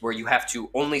missions, where you have to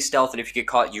only stealth, and if you get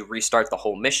caught, you restart the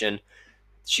whole mission.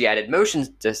 She added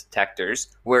motion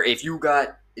detectors, where if you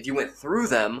went through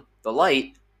them, the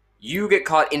light, you get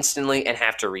caught instantly and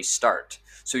have to restart.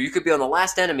 So you could be on the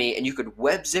last enemy and you could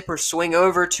web zip or swing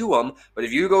over to them, but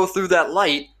if you go through that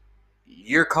light,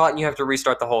 you're caught and you have to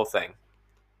restart the whole thing.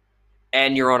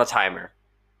 And you're on a timer.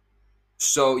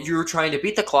 So you're trying to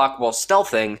beat the clock while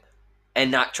stealthing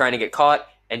and not trying to get caught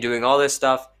and doing all this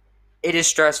stuff. It is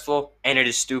stressful and it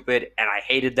is stupid, and I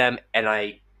hated them, and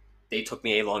they took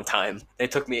me a long time. They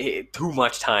took me too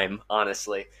much time,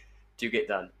 honestly, to get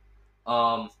done.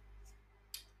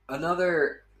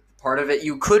 Another part of it,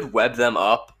 you could web them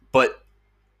up, but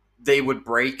they would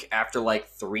break after like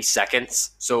 3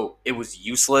 seconds, so it was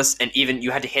useless, and even you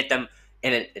had to hit them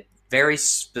in a very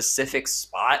specific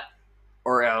spot,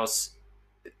 or else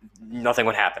nothing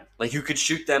would happen. Like you could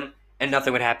shoot them and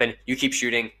nothing would happen. You keep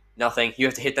shooting, nothing. You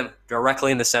have to hit them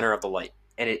directly in the center of the light,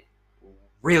 and it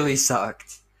really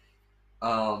sucked.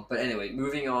 But anyway,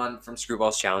 moving on from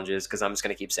Screwball's challenges, because I'm just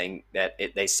going to keep saying that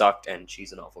they sucked and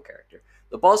she's an awful character.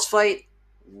 The boss fight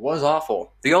was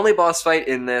awful. The only boss fight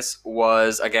in this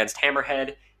was against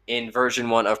Hammerhead in version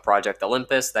 1 of Project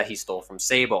Olympus that he stole from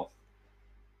Sable.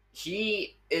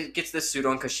 He gets this suit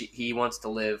on because he wants to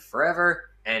live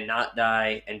forever and not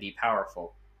die and be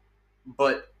powerful.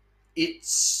 But it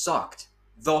sucked.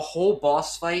 The whole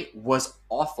boss fight was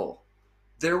awful.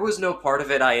 There was no part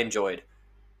of it I enjoyed.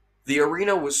 The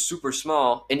arena was super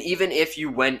small, and even if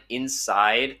you went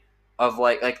inside of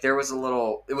like there was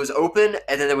it was open,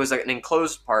 and then there was like an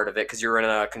enclosed part of it because you were in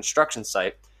a construction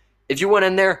site. If you went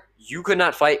in there, you could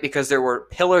not fight because there were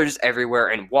pillars everywhere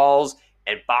and walls,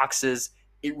 and boxes.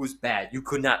 It was bad. You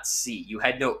could not see. You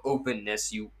had no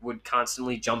openness. You would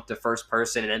constantly jump to first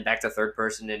person and then back to third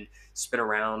person and spin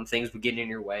around. Things would get in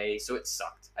your way. So it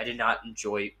sucked. I did not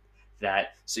enjoy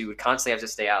that. So you would constantly have to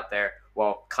stay out there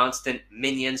while constant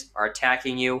minions are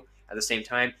attacking you. At the same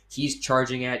time, he's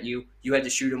charging at you. You had to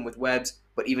shoot him with webs.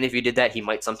 But even if you did that, he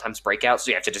might sometimes break out. So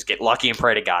you have to just get lucky and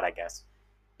pray to God, I guess.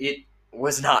 It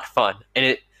was not fun. And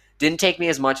it didn't take me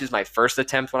as much as my first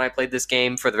attempt when I played this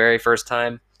game for the very first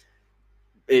time.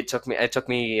 It took me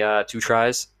 2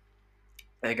 tries.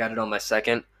 I got it on my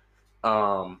second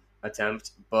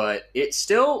attempt, but it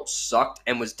still sucked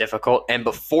and was difficult. And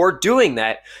before doing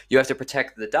that, you have to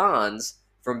protect the Dons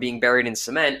from being buried in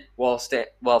cement while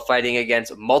fighting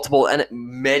against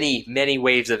many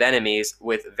waves of enemies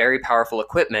with very powerful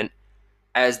equipment.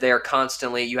 As they are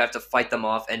constantly, you have to fight them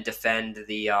off and defend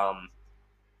the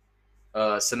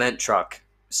cement truck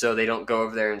so they don't go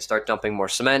over there and start dumping more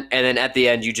cement. And then at the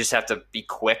end, you just have to be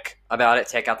quick about it,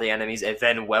 take out the enemies, and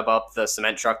then web up the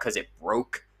cement truck because it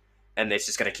broke. And it's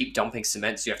just going to keep dumping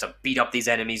cement, so you have to beat up these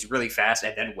enemies really fast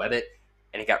and then web it.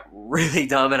 And it got really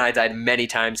dumb, and I died many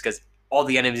times because all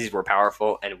the enemies were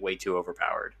powerful and way too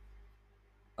overpowered.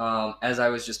 As I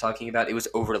was just talking about, it was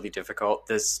overly difficult.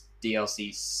 This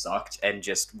DLC sucked and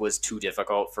just was too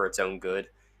difficult for its own good,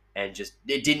 and just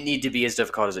it didn't need to be as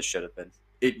difficult as it should have been.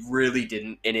 It really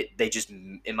didn't, and they just,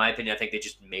 in my opinion, I think they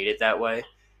just made it that way.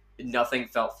 Nothing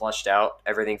felt flushed out.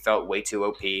 Everything felt way too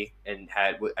OP, and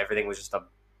everything was just a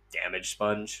damage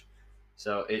sponge.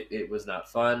 So it was not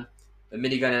fun. The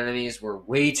minigun enemies were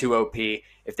way too OP.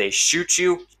 If they shoot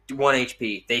you, 1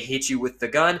 HP. They hit you with the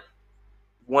gun,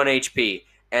 1 HP.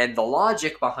 And the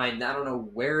logic behind that, I don't know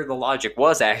where the logic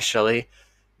was actually,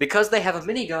 because they have a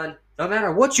minigun, no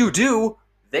matter what you do,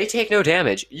 they take no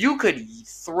damage. You could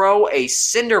throw a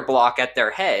cinder block at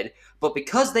their head, but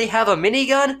because they have a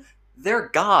minigun, they're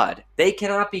God. They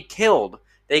cannot be killed.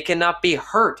 They cannot be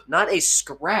hurt. Not a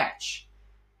scratch.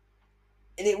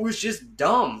 And it was just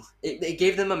dumb. It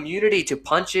gave them immunity to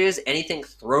punches, anything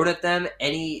thrown at them,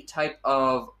 any type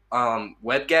of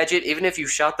web gadget. Even if you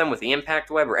shot them with the impact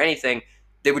web or anything,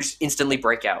 they would just instantly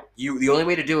break out. The only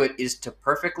way to do it is to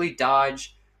perfectly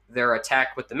dodge their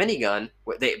attack with the minigun,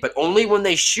 but only when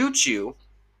they shoot you,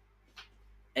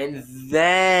 and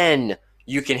then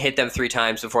you can hit them 3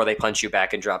 times before they punch you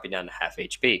back and drop you down to half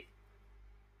HP.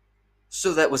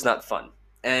 So that was not fun.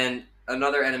 And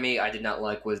another enemy I did not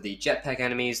like was the jetpack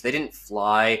enemies. They didn't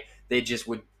fly. They just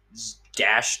would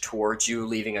dash towards you,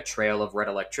 leaving a trail of red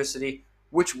electricity,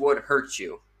 which would hurt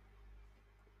you.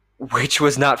 Which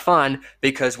was not fun,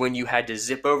 because when you had to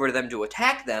zip over to them to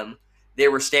attack them, they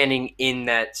were standing in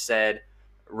that said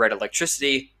red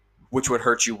electricity, which would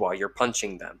hurt you while you're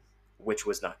punching them, which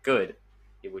was not good.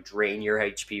 It would drain your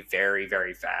HP very,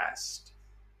 very fast.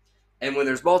 And when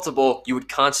there's multiple, you would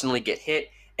constantly get hit,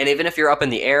 and even if you're up in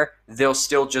the air, they'll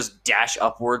still just dash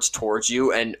upwards towards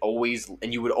you, and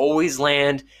you would always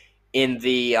land in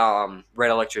the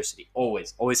red electricity.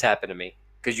 Always happened to me,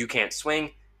 because you can't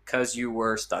swing, because you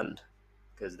were stunned,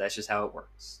 because that's just how it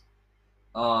works.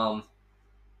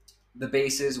 The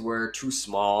bases were too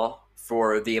small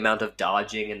for the amount of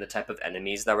dodging and the type of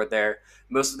enemies that were there.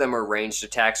 Most of them were ranged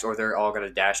attacks, or they're all going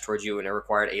to dash towards you, and it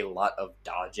required a lot of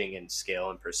dodging and skill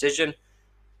and precision.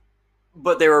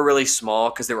 But they were really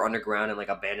small because they were underground in like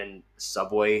abandoned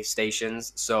subway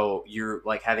stations. So you're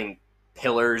like having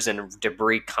pillars and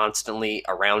debris constantly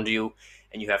around you,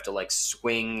 and you have to like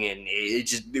swing, and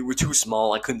they were too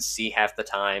small. I couldn't see half the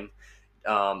time.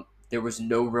 There was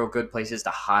no real good places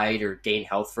to hide or gain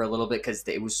health for a little bit because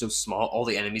it was so small. All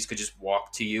the enemies could just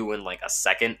walk to you in like a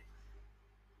second.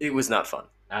 It was not fun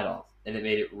at all, and it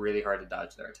made it really hard to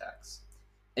dodge their attacks.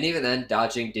 And even then,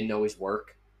 dodging didn't always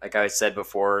work. Like I said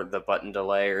before, the button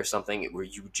delay or something where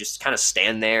you just kind of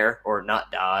stand there or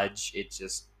not dodge. It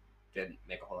just didn't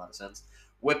make a whole lot of sense.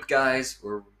 Whip guys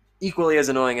were equally as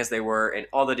annoying as they were in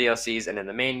all the DLCs and in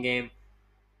the main game.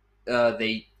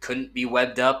 They couldn't be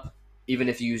webbed up. Even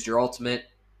if you used your ultimate,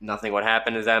 nothing would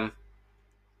happen to them.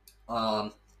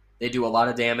 They do a lot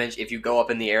of damage. If you go up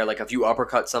in the air, like if you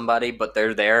uppercut somebody, but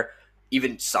they're there,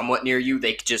 even somewhat near you,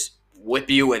 they could just whip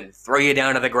you and throw you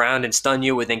down to the ground and stun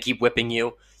you and then keep whipping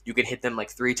you. You can hit them like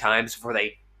 3 times before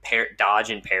they dodge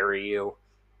and parry you,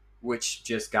 which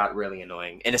just got really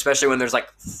annoying. And especially when there's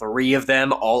like 3 of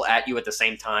them all at you at the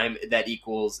same time, that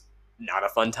equals not a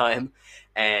fun time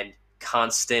and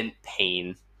constant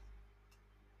pain,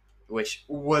 which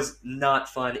was not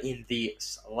fun in the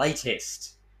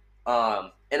slightest.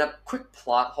 And a quick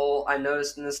plot hole I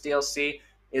noticed in this DLC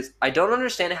is I don't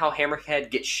understand how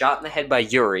Hammerhead gets shot in the head by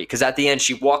Yuri, because at the end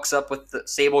she walks up with the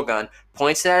sable gun,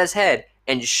 points it at his head,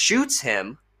 and shoots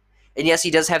him. And yes,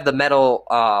 he does have the metal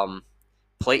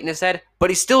plate in his head, but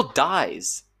he still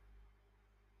dies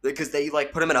because they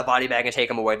like put him in a body bag and take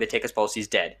him away. They take his pulse, he's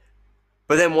dead.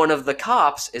 But then one of the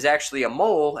cops is actually a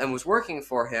mole and was working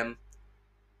for him.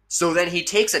 So then he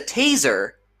takes a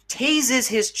taser, tases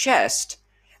his chest,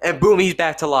 and boom, he's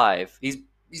back to life.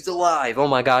 He's alive. Oh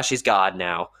my gosh, he's God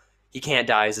now. He can't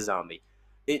die as a zombie.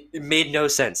 It made no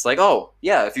sense. Like, oh,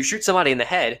 yeah, if you shoot somebody in the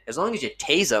head, as long as you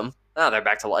tase them, oh, they're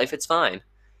back to life, it's fine.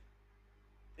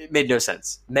 It made no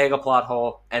sense. Mega plot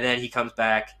hole, and then he comes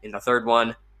back in the third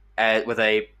one with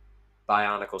a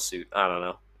bionicle suit. I don't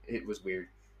know. It was weird.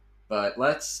 But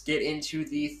let's get into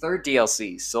the third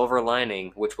DLC, Silver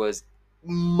Lining, which was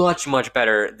much, much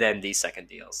better than the second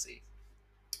DLC.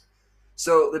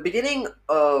 So the beginning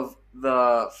of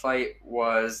the fight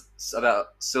was about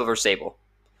Silver Sable.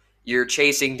 You're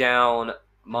chasing down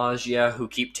Magia, who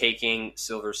keep taking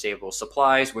Silver Sable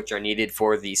supplies, which are needed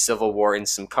for the civil war in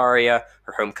Symkaria,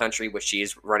 her home country, which she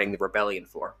is running the rebellion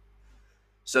for.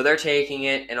 So they're taking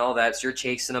it and all that, so you're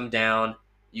chasing them down.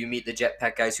 You meet the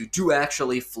jetpack guys who do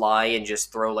actually fly and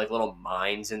just throw like little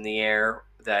mines in the air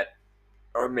that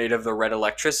are made of the red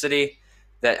electricity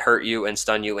that hurt you and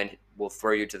stun you and will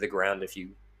throw you to the ground if you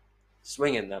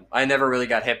swing in them. I never really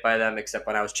got hit by them except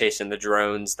when I was chasing the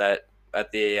drones that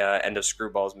at the end of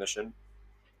Screwball's mission.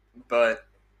 But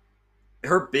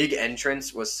her big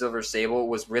entrance was Silver Sable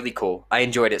was really cool. I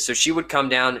enjoyed it. So she would come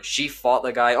down, she fought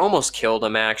the guy, almost killed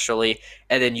him actually,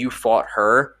 and then you fought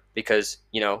her because,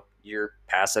 you know, you're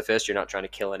pacifist, you're not trying to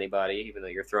kill anybody, even though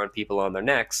you're throwing people on their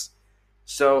necks.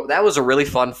 So that was a really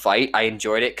fun fight. I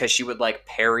enjoyed it because she would like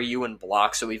parry you and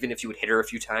block. So even if you would hit her a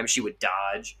few times, she would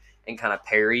dodge and kind of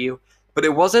parry you. But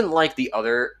it wasn't like the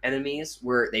other enemies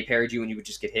where they parried you and you would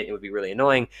just get hit and it would be really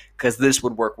annoying because this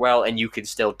would work well and you could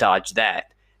still dodge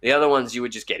that. The other ones you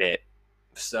would just get hit.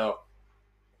 So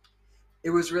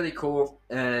it was really cool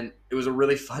and it was a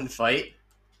really fun fight.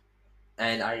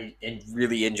 And I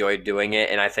really enjoyed doing it,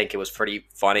 and I think it was pretty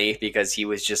funny because he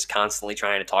was just constantly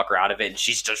trying to talk her out of it, and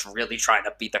she's just really trying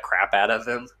to beat the crap out of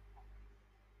him.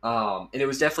 And it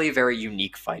was definitely a very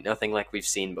unique fight, nothing like we've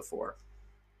seen before.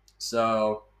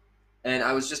 So, and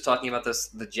I was just talking about the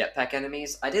jetpack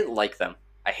enemies. I didn't like them.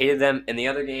 I hated them in the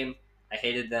other game. I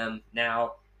hated them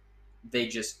now. They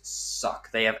just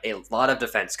suck. They have a lot of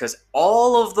defense because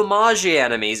all of the Magi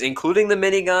enemies, including the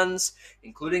miniguns,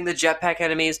 including the jetpack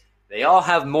enemies, they all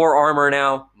have more armor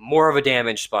now, more of a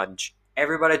damage sponge.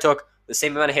 Everybody took the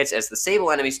same amount of hits as the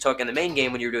Sable enemies took in the main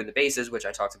game when you were doing the bases, which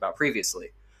I talked about previously.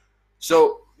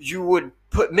 So you would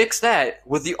mix that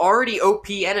with the already OP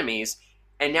enemies,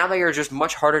 and now they are just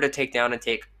much harder to take down and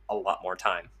take a lot more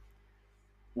time.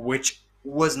 Which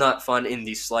was not fun in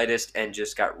the slightest and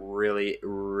just got really,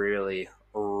 really,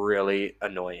 really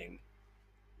annoying.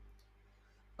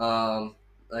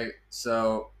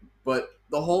 But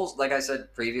the whole, like I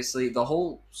said previously, the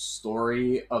whole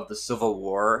story of the Civil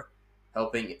War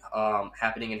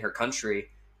happening in her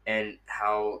country and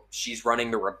how she's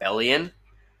running the rebellion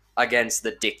against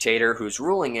the dictator who's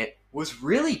ruling it was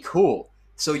really cool.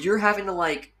 So you're having to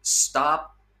like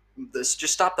stop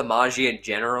the Magi in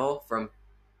general from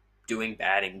doing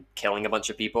bad and killing a bunch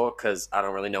of people because I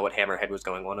don't really know what Hammerhead was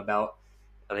going on about.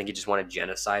 I think he just wanted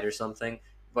genocide or something.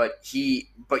 But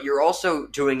you're also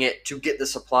doing it to get the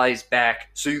supplies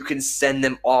back so you can send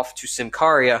them off to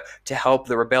Symkaria to help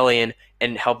the rebellion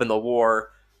and help in the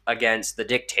war against the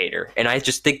dictator. And I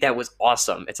just think that was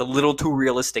awesome. It's a little too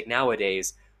realistic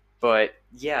nowadays, but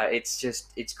yeah,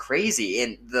 it's crazy.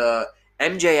 And the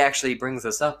MJ actually brings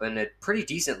this up in a pretty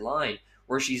decent line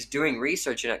where she's doing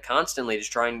research in it constantly to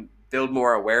try and build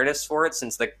more awareness for it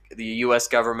since the U.S.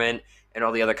 government and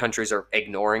all the other countries are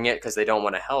ignoring it because they don't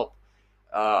want to help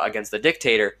against the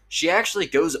dictator. She actually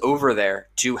goes over there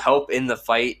to help in the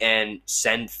fight and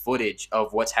send footage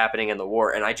of what's happening in the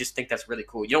war, and I just think that's really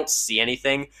cool. You don't see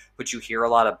anything, but you hear a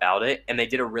lot about it, and they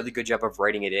did a really good job of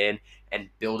writing it in and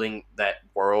building that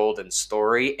world and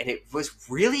story, and it was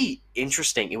really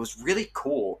interesting. It was really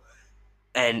cool.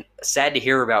 And sad to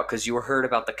hear about because you heard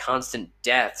about the constant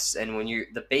deaths, and when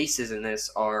the bases in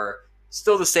this are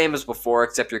still the same as before,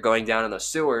 except you're going down in the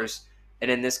sewers. And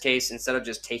in this case, instead of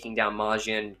just taking down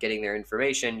Magi and getting their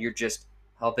information, you're just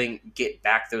helping get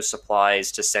back those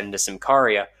supplies to send to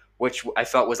Symkaria, which I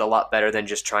felt was a lot better than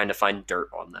just trying to find dirt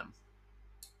on them,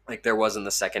 like there was in the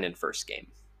second and first game.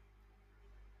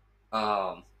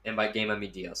 And by game I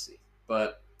mean DLC.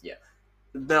 But yeah.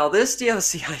 Now, this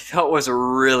DLC I felt was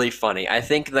really funny. I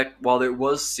think that while it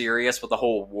was serious with the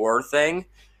whole war thing,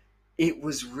 it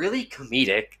was really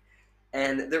comedic.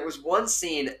 And there was one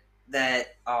scene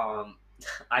that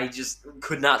I just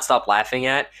could not stop laughing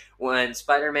at when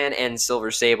Spider-Man and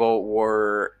Silver Sable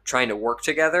were trying to work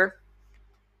together.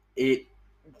 It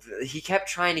He kept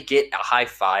trying to get a high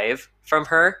five from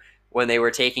her when they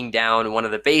were taking down one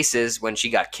of the bases when she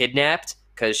got kidnapped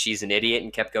because she's an idiot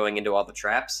and kept going into all the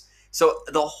traps. So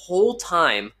the whole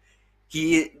time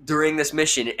during this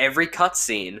mission, every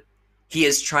cutscene, he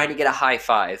is trying to get a high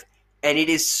five. And it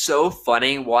is so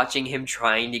funny watching him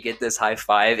trying to get this high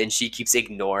five, and she keeps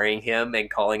ignoring him and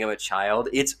calling him a child.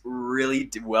 It's really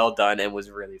well done and was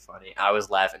really funny. I was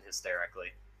laughing hysterically.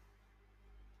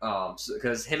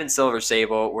 Because him and Silver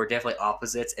Sable were definitely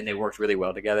opposites, and they worked really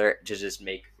well together to just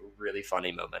make really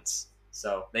funny moments.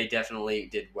 So they definitely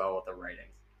did well with the writing.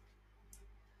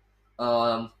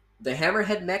 The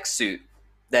Hammerhead mech suit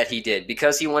that he did,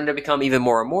 because he wanted to become even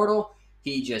more immortal,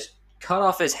 he just cut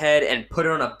off his head and put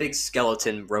it on a big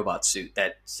skeleton robot suit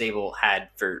that Sable had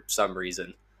for some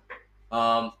reason.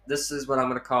 This is what I'm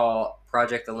gonna call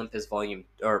Project Olympus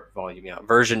yeah,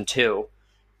 version 2.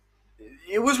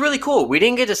 It was really cool. We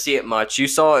didn't get to see it much. You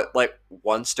saw it like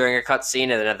once during a cutscene,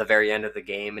 and then at the very end of the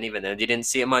game, and even then you didn't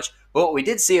see it much. But what we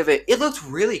did see of it, it looked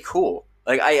really cool.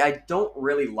 Like I don't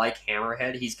really like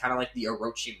Hammerhead. He's kind of like the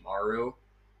Orochimaru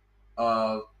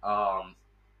of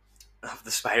of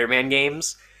the Spider-Man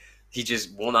games. He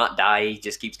just will not die. He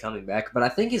just keeps coming back. But I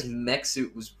think his mech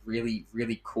suit was really,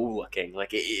 really cool looking.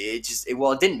 Like it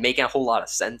didn't make a whole lot of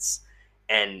sense,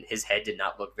 and his head did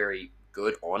not look very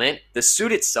good on it. The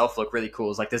suit itself looked really cool. It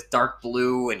was like this dark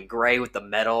blue and gray with the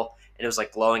metal, and it was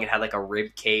like glowing. It had like a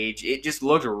rib cage. It just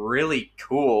looked really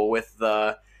cool with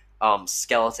the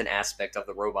skeleton aspect of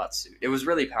the robot suit. It was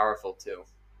really powerful too.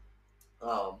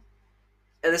 Um,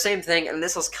 and the same thing, and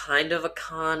this was kind of a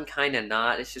con, kind of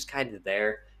not. It's just kind of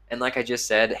there. And like I just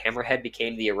said, Hammerhead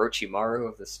became the Orochimaru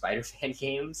of the Spider-Man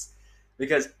games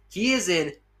because he is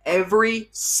in every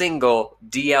single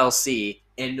DLC,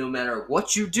 and no matter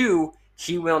what you do,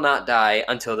 he will not die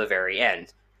until the very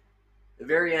end. The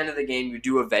very end of the game, you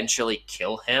do eventually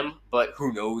kill him, but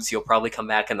who knows? He'll probably come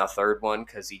back in the third one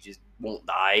because he just won't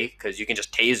die because you can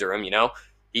just taser him, you know?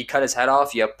 He cut his head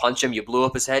off, you punch him, you blew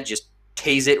up his head, just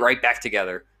tase it right back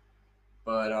together.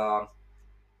 But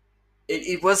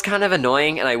it was kind of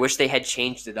annoying, and I wish they had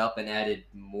changed it up and added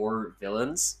more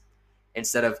villains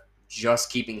instead of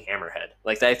just keeping Hammerhead.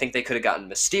 Like, I think they could have gotten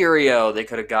Mysterio, they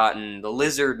could have gotten the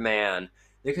Lizard Man,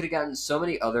 they could have gotten so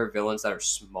many other villains that are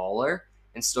smaller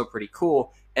and still pretty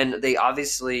cool. And they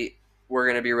obviously were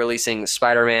going to be releasing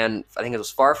Spider-Man, I think it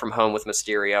was Far From Home with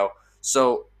Mysterio.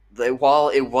 So while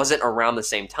it wasn't around the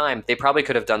same time, they probably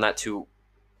could have done that to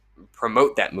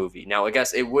promote that movie. Now, I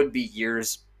guess it would be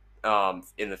years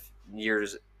in the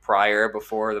years prior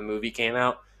before the movie came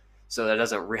out, so that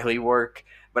doesn't really work.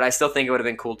 But I still think it would have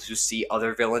been cool to see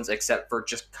other villains, except for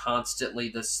just constantly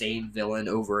the same villain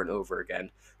over and over again,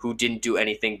 who didn't do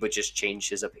anything but just change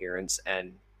his appearance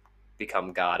and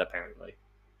become God, apparently.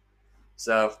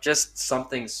 So just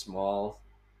something small.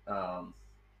 Um,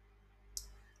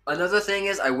 Another thing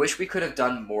is, I wish we could have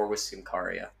done more with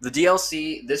Sincaria. The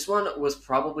DLC, this one was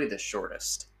probably the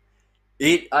shortest.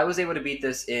 I was able to beat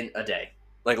this in a day,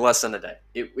 like less than a day.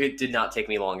 It did not take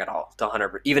me long at all to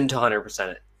 100, even to 100%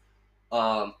 it.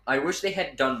 I wish they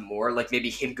had done more, like maybe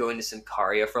him going to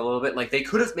Sincaria for a little bit. Like they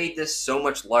could have made this so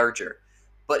much larger,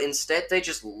 but instead they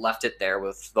just left it there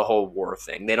with the whole war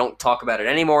thing. They don't talk about it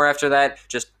anymore after that.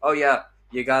 Just, oh yeah,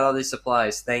 you got all these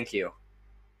supplies, thank you.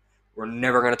 We're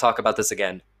never going to talk about this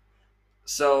again.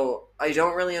 So I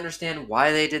don't really understand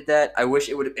why they did that. I wish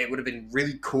it would have been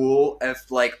really cool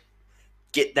if like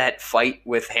get that fight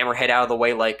with Hammerhead out of the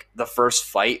way, like the first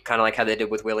fight, kind of like how they did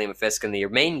with William Fisk in the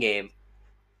main game,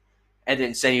 and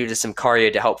then send you to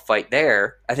Symkaria to help fight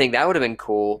there. I think that would have been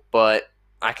cool, but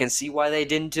I can see why they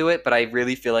didn't do it, but I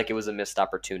really feel like it was a missed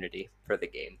opportunity for the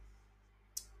game.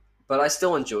 But I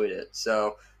still enjoyed it,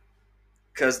 so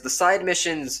because the side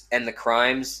missions and the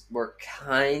crimes were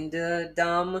kind of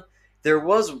dumb. There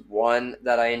was one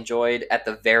that I enjoyed at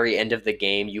the very end of the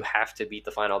game. You have to beat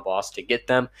the final boss to get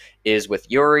them. Is with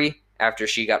Yuri after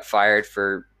she got fired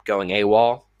for going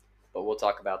AWOL, but we'll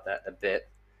talk about that in a bit.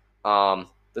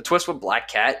 The twist with Black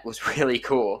Cat was really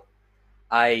cool.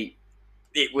 I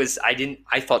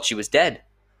I thought she was dead.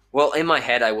 Well, in my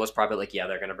head, I was probably like, yeah,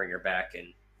 they're gonna bring her back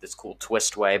in this cool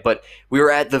twist way. But we were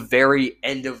at the very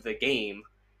end of the game,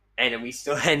 and we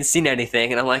still hadn't seen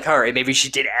anything. And I'm like, all right, maybe she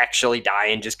did actually die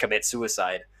and just commit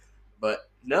suicide. But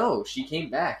no, she came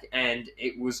back, and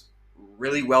it was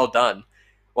really well done.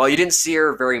 While you didn't see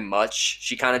her very much,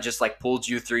 she kind of just like pulled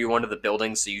you through one of the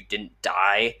buildings so you didn't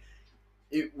die.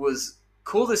 It was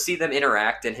cool to see them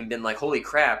interact and him being like, holy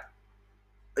crap,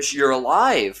 you're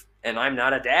alive, and I'm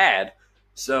not a dad.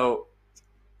 So,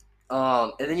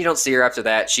 and then you don't see her after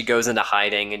that. She goes into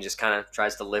hiding and just kind of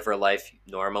tries to live her life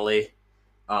normally,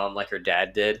 like her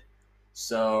dad did.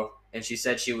 So, and she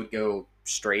said she would go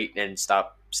straight and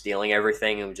stop stealing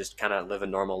everything and just kind of live a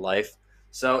normal life.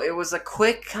 So it was a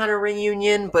quick kind of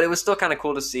reunion, but it was still kind of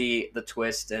cool to see the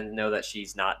twist and know that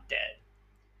she's not dead.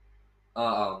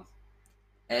 Um,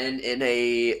 and in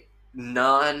a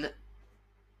non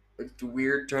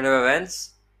weird turn of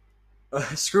events,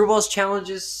 Screwball's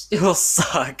challenges still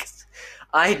suck.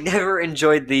 I never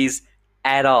enjoyed these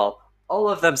at all. All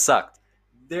of them sucked.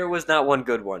 There was not one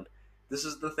good one. This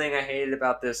is the thing I hated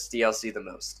about this DLC the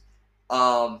most.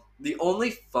 The only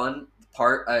fun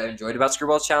part I enjoyed about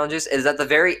Screwball's challenges is at the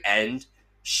very end,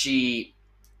 she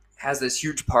has this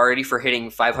huge party for hitting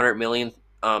 500 million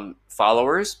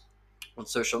followers on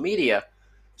social media.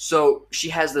 So she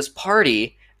has this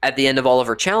party at the end of all of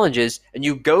her challenges, and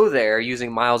you go there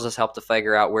using Miles' help to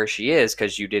figure out where she is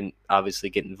because you didn't obviously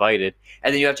get invited,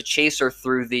 and then you have to chase her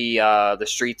through the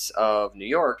streets of New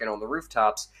York and on the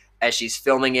rooftops as she's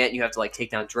filming it. And you have to like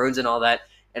take down drones and all that,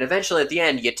 and eventually at the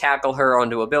end you tackle her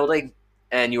onto a building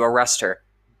and you arrest her.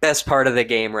 Best part of the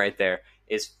game right there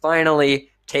is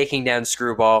finally taking down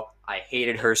Screwball. I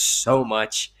hated her so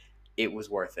much. It was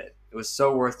worth it. It was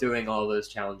so worth doing all those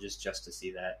challenges just to see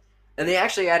that. And they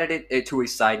actually added it to a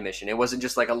side mission. It wasn't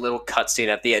just like a little cutscene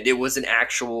at the end. It was an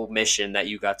actual mission that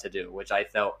you got to do, which I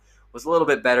felt was a little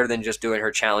bit better than just doing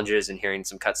her challenges and hearing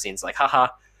some cutscenes like, haha,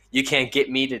 you can't get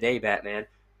me today, Batman.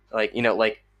 Like,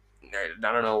 like, I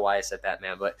don't know why I said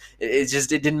Batman, but it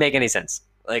didn't make any sense.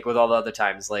 Like with all the other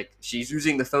times, like she's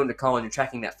using the phone to call and you're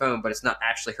tracking that phone, but it's not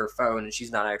actually her phone and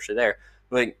she's not actually there.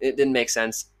 Like it didn't make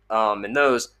sense in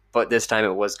those, but this time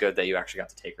it was good that you actually got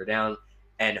to take her down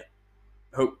and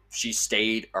hope she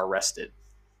stayed arrested.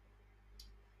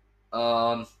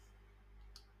 Um,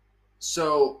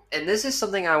 so, and this is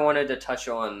something I wanted to touch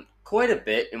on quite a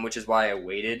bit, and which is why I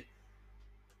waited.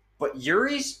 But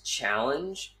Yuri's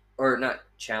challenge, or not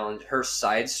challenge, her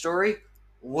side story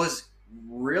was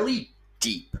really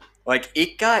deep. Like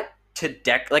it got to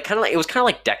like kind of like it was kind of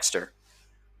like Dexter,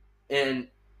 and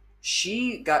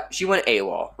she went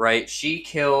AWOL, right? She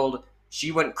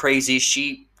went crazy.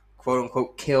 She quote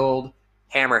unquote killed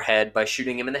Hammerhead by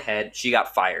shooting him in the head. She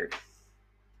got fired.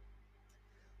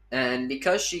 And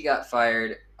because she got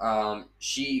fired,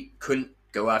 she couldn't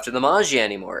go after the Magia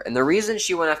anymore. And the reason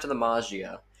she went after the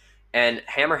Magia, and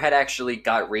Hammerhead actually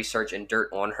got research and dirt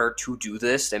on her to do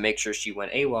this and make sure she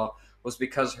went AWOL, was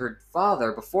because her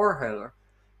father, before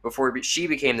she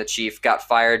became the chief, got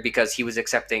fired because he was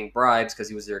accepting bribes because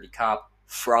he was a dirty cop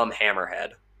from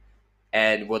Hammerhead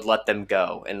and would let them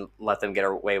go and let them get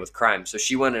away with crime. So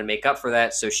she wanted to make up for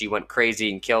that, so she went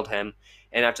crazy and killed him.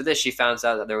 And after this, she found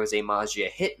out that there was a Magia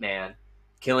hitman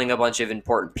killing a bunch of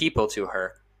important people to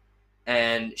her.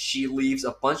 And she leaves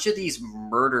a bunch of these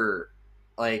murder,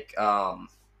 like,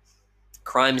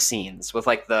 crime scenes with,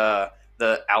 like, the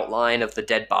outline of the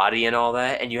dead body and all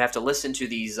that. And you have to listen to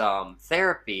these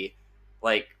therapy,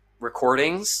 like,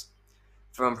 recordings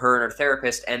from her and her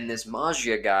therapist and this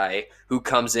Magia guy who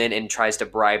comes in and tries to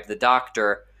bribe the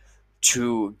doctor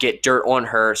to get dirt on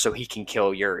her so he can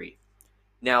kill Yuri.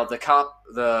 Now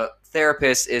the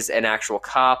therapist is an actual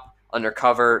cop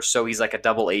undercover, so he's like a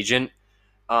double agent.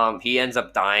 He ends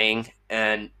up dying,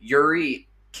 and Yuri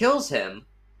kills him.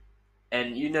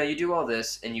 And you do all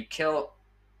this, and you kill.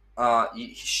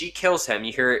 She kills him.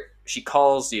 You hear she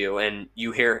calls you, and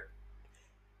you hear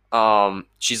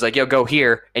she's like, yo, go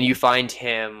here, and you find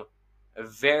him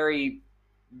very,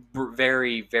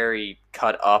 very, very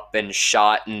cut up and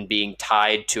shot and being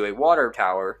tied to a water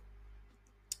tower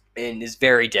and is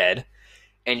very dead.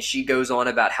 And she goes on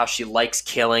about how she likes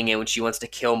killing and when she wants to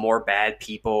kill more bad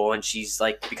people, and she's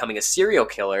like becoming a serial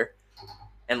killer.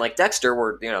 And like Dexter,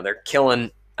 where they're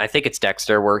killing. I think it's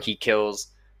Dexter where he kills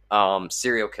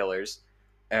serial killers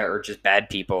or just bad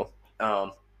people.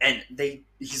 And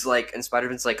he's like, and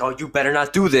Spider-Man's like, oh, you better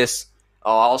not do this.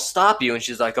 Oh, I'll stop you. And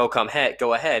she's like, oh,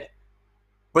 go ahead.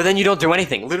 But then you don't do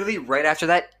anything. Literally, right after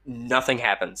that, nothing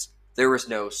happens. There was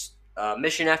no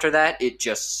mission after that. It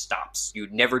just stops. You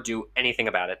never do anything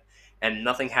about it. And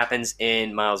nothing happens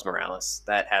in Miles Morales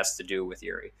that has to do with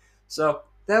Yuri. So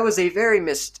that was a very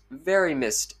missed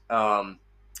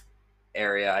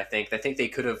area, I think. I think they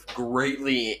could have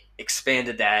greatly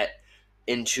expanded that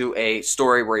into a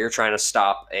story where you're trying to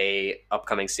stop a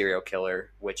upcoming serial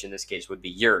killer, which in this case would be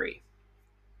Yuri.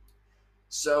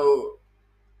 So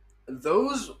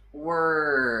those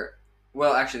were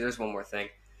actually there's one more thing.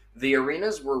 The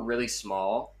arenas were really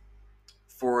small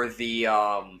for the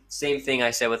same thing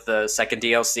I said with the second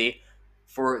DLC.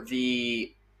 For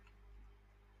the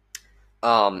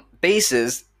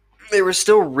bases, they were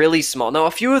still really small. Now,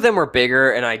 a few of them were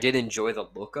bigger, and I did enjoy the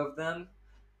look of them.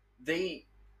 They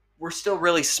were still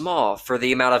really small for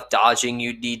the amount of dodging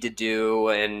you'd need to do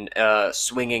and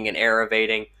swinging and air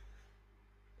evading.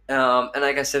 And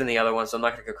like I said in the other ones, so I'm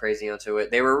not going to go crazy into it.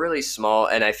 They were really small,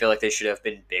 and I feel like they should have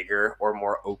been bigger or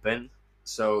more open,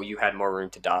 so you had more room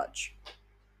to dodge.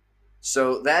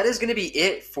 So that is going to be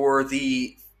it for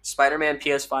the Spider-Man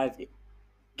PS5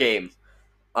 game.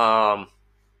 Um,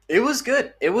 it was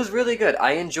good. It was really good.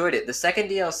 I enjoyed it. The second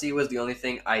DLC was the only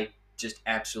thing I just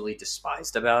absolutely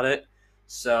despised about it.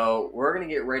 So we're gonna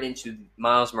get right into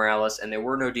Miles Morales, and there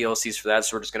were no DLCs for that,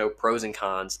 so we're just gonna go pros and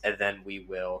cons, and then we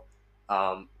will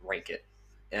rank it,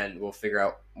 and we'll figure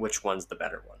out which one's the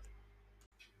better one.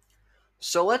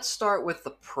 So let's start with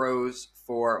the pros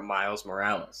for Miles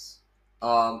Morales.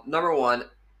 Number one,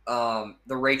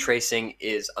 the ray tracing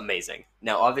is amazing.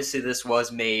 Now, obviously, this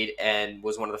was made and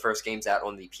was one of the first games out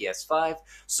on the PS5,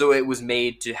 so it was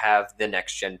made to have the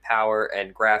next gen power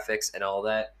and graphics and all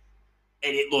that,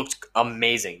 and it looked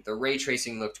amazing. The ray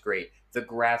tracing looked great. The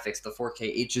graphics, the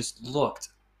 4K, it just looked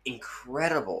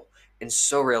incredible and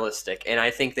so realistic. And I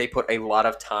think they put a lot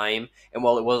of time. And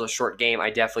while it was a short game,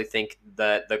 I definitely think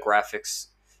that the graphics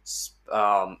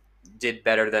um, did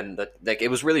better than the like. It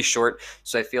was really short,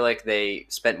 so I feel like they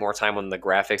spent more time on the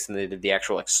graphics than they did the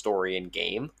actual like story and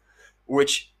game,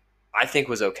 which I think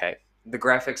was okay. The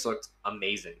graphics looked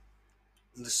amazing.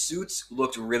 The suits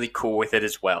looked really cool with it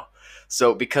as well.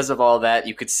 So because of all that,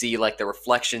 you could see like the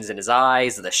reflections in his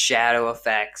eyes, the shadow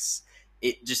effects.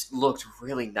 It just looked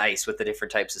really nice with the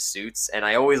different types of suits, and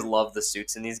I always love the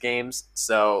suits in these games.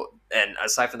 So, and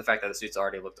aside from the fact that the suits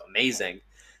already looked amazing,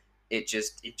 it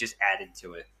just added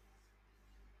to it.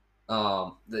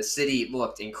 The city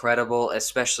looked incredible,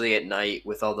 especially at night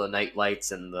with all the night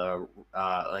lights and the,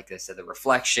 like I said, the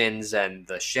reflections and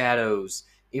the shadows.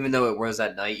 Even though it was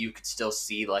at night, you could still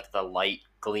see like the light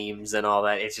gleams and all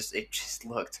that. It just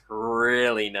looked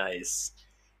really nice,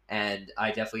 and I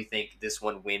definitely think this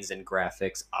one wins in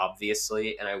graphics,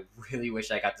 obviously. And I really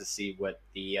wish I got to see what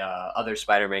the other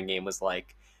Spider-Man game was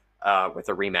like with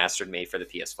a remastered made for the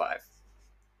PS5.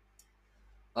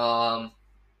 Um,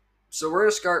 so we're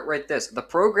gonna start right this. The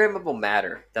programmable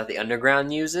matter that the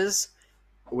underground uses,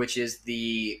 which is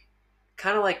the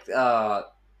kind of like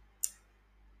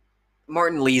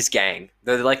Martin Lee's gang.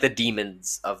 They're like the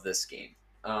demons of this game.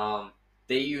 Um,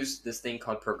 they use this thing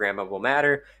called programmable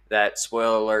matter that,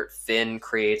 spoiler alert, Finn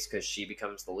creates because she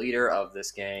becomes the leader of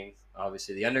this gang,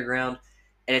 obviously the underground.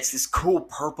 And it's this cool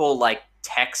purple like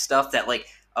tech stuff that like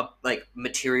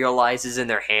materializes in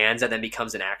their hands and then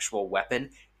becomes an actual weapon.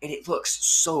 And it looks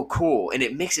so cool, and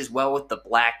it mixes well with the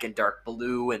black and dark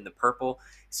blue and the purple,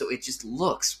 so it just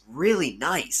looks really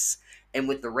nice. And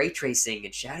with the ray tracing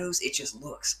and shadows, it just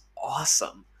looks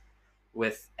awesome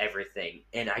with everything.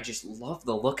 And I just love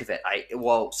the look of it. I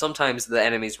Well, sometimes the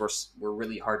enemies were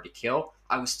really hard to kill.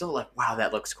 I was still like, wow,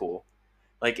 that looks cool.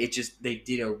 Like it just they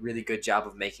did a really good job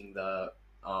of making the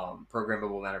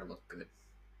programmable matter look good.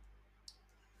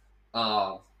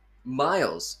 Uh,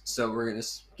 Miles. So we're gonna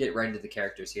get right into the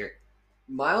characters here.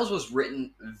 Miles was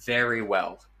written very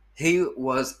well. He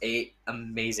was a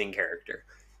amazing character.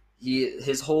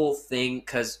 His whole thing,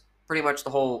 because pretty much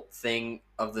the whole thing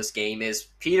of this game is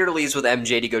Peter leaves with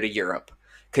MJ to go to Europe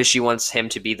because she wants him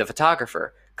to be the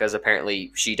photographer, because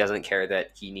apparently she doesn't care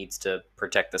that he needs to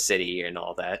protect the city and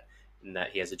all that, and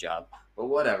that he has a job. But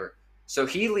whatever. So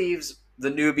he leaves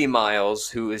the newbie Miles,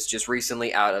 who is just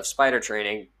recently out of spider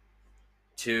training,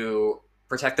 to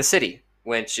protect the city,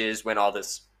 which is when all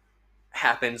this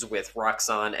happens with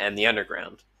Roxxon and the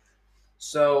underground.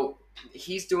 So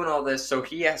he's doing all this, so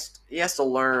he has to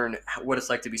learn what it's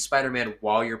like to be Spider-Man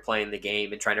while you're playing the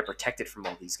game and trying to protect it from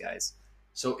all these guys.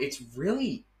 So it's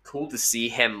really cool to see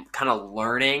him kind of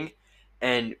learning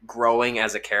and growing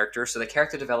as a character. So the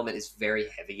character development is very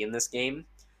heavy in this game,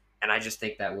 and I just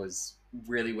think that was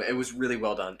it was really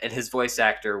well done. And his voice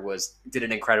actor was did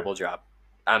an incredible job.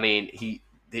 I mean,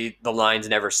 the lines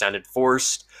never sounded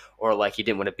forced or like he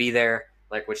didn't want to be there.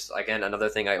 Like, which is again another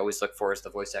thing I always look for is the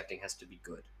voice acting has to be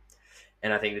good,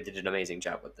 and I think they did an amazing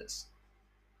job with this.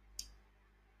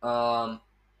 Um,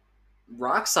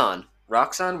 Roxxon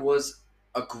was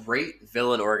a great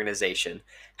villain organization.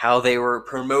 How they were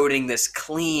promoting this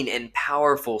clean and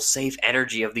powerful, safe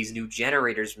energy of these new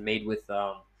generators made with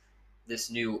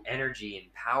this new energy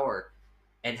and power,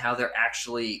 and how they're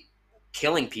actually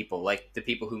killing people. Like the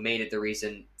people who made it, the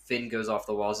reason Finn goes off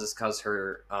the walls is because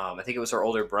her, I think it was her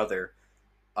older brother,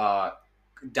 uh,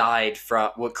 died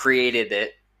from what created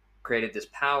this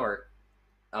power,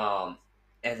 um,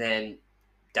 and then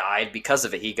died because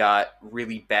of it. He got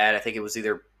really bad. I think it was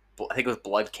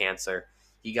blood cancer.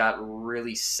 He got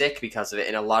really sick because of it,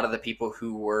 and a lot of the people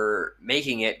who were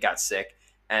making it got sick.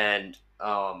 And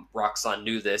Roxxon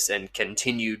knew this and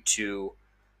continued to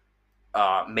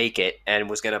make it, and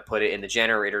was going to put it in the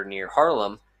generator near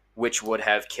Harlem, which would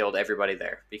have killed everybody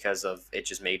there because of it.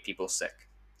 Just made people sick.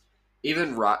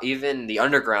 Even the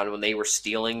underground, when they were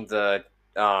stealing the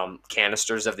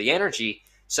canisters of the energy,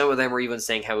 some of them were even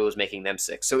saying how it was making them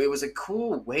sick. So it was a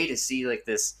cool way to see like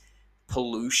this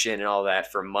pollution and all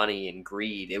that for money and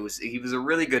greed. He was a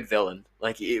really good villain.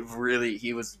 Like he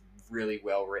was really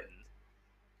well written.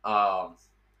 Um,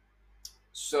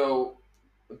 so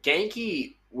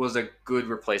Genki was a good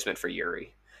replacement for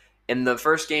Yuri. In the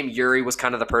first game, Yuri was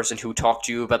kind of the person who talked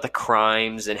to you about the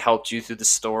crimes and helped you through the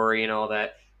story and all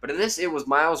that. But in this, it was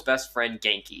Miles' best friend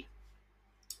Genki.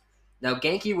 Now,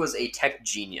 Genki was a tech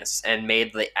genius and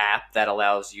made the app that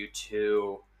allows you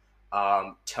to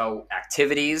tow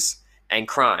activities and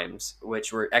crimes,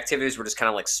 which were activities were just kind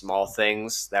of like small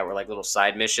things that were like little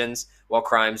side missions, while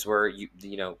crimes were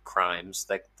crimes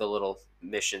like the little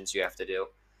missions you have to do.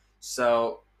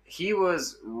 So he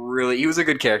was a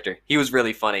good character. He was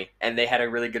really funny, and they had a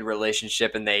really good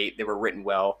relationship, and they were written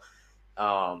well.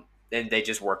 Um, and they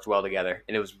just worked well together,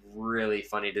 and it was really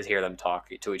funny to hear them talk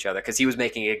to each other because he was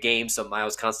making a game, so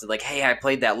Miles constantly like, "Hey, I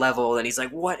played that level," and he's like,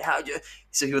 "What? How?"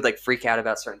 So he would like freak out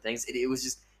about certain things. It was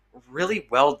just really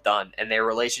well done, and their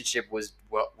relationship was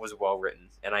well written,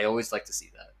 and I always like to see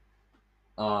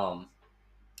that.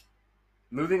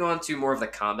 Moving on to more of the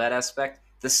combat aspect,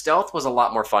 the stealth was a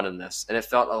lot more fun in this, and it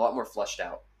felt a lot more fleshed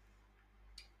out.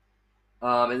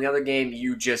 In the other game,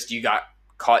 you got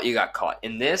caught. You got caught.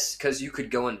 In this, because you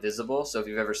could go invisible. So if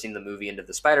you've ever seen the movie Into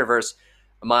the Spider Verse,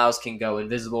 Miles can go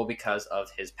invisible because of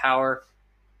his power,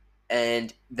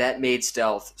 and that made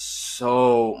stealth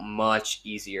so much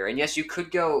easier. And yes, you could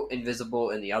go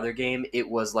invisible in the other game. It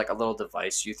was like a little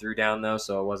device you threw down though,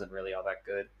 so it wasn't really all that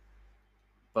good.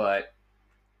 But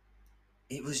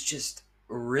it was just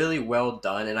really well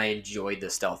done, and I enjoyed the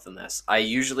stealth in this. I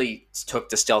usually took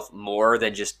the stealth more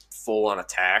than just full on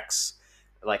attacks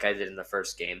like I did in the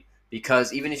first game,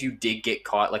 because even if you did get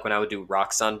caught, like when I would do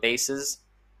rocks on bases,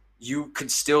 you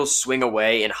could still swing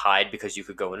away and hide because you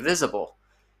could go invisible.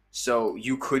 So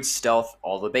you could stealth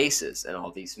all the bases and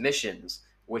all these missions,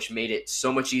 which made it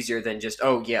so much easier than just,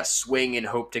 oh yeah, swing and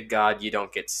hope to God you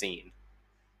don't get seen.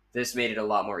 This made it a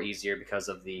lot more easier because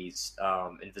of these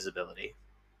invisibility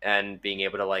and being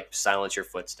able to like silence your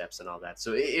footsteps and all that.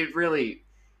 So it really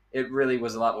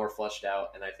was a lot more fleshed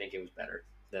out, and I think it was better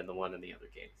than the one in the other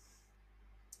game.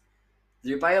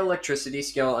 The bioelectricity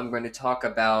skill I'm going to talk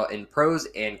about in pros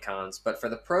and cons, but for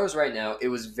the pros right now, it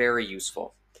was very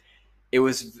useful.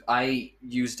 I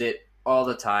used it all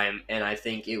the time, and I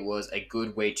think it was a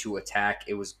good way to attack.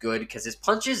 It was good because his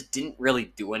punches didn't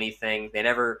really do anything. They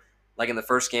never, like in the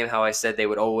first game, how I said they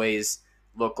would always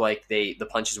look like the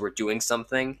punches were doing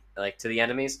something like to the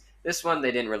enemies. This one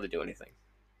they didn't really do anything.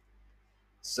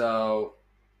 So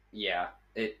yeah,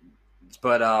 it.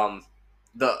 But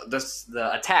the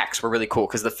attacks were really cool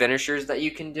because the finishers that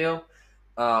you can do,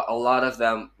 a lot of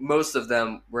them, most of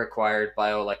them required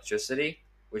bioelectricity,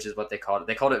 which is what they called it.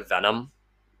 They called it Venom,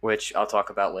 which I'll talk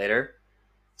about later.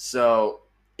 So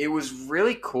it was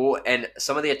really cool, and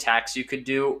some of the attacks you could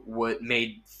do what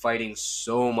made fighting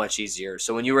so much easier.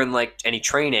 So when you were in like any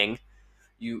training,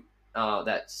 you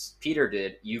that Peter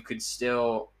did, you could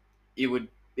still it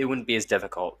wouldn't be as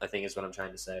difficult. I think is what I'm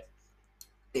trying to say.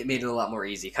 It made it a lot more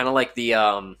easy, kind of like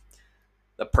the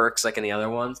perks like in the other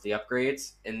ones, the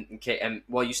upgrades, and okay, and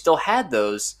while you still had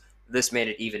those, this made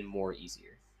it even more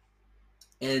easier.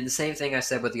 And the same thing I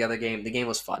said with the other game. The game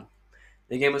was fun.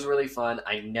 The game was really fun.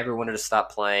 I never wanted to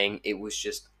stop playing. It was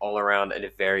just all around a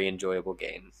very enjoyable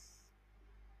game.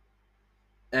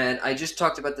 And I just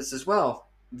talked about this as well.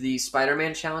 The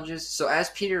Spider-Man challenges. So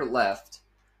as Peter left,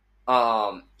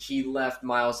 he left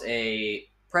Miles a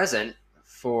present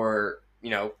for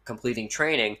completing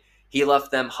training. He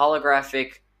left them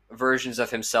holographic versions of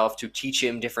himself to teach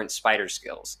him different spider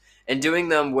skills, and doing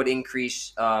them would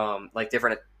increase like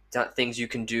different things you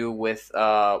can do with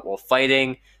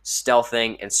fighting,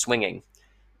 stealthing, and swinging.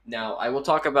 Now, I will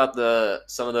talk about the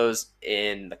some of those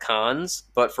in the cons,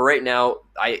 but for right now,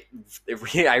 I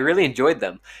really enjoyed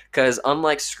them because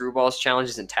unlike Screwball's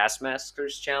challenges and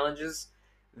Taskmaster's challenges,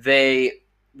 they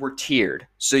were tiered.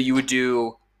 So you would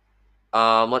do,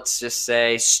 let's just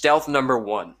say, stealth number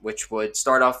one, which would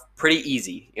start off pretty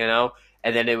easy,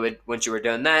 and then it would once you were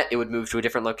done that, it would move to a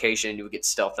different location and you would get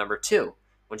stealth number two.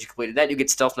 Once you completed that, you get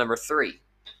stealth number three,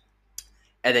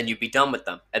 and then you'd be done with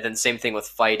them. And then same thing with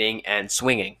fighting and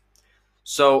swinging.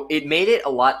 So it made it a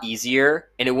lot easier,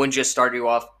 and it wouldn't just start you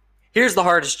off. Here's the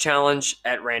hardest challenge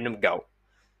at random go.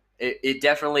 It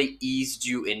definitely eased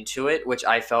you into it, which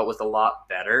I felt was a lot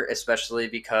better, especially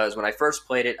because when I first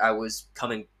played it, I was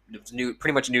coming it was new,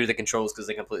 pretty much new to the controls because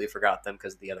I completely forgot them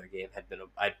because the other game had been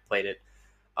I'd played it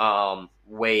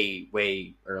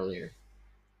way earlier.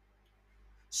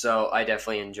 So I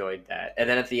definitely enjoyed that. And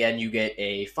then at the end, you get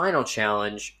a final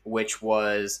challenge, which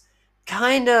was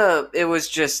kind of, it was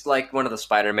just like one of the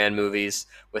Spider Man movies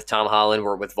with Tom Holland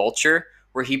or with Vulture,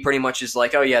 where he pretty much is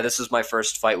like, oh, yeah, this is my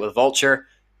first fight with Vulture.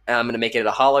 And I'm going to make it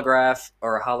a holograph,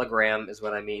 or a hologram is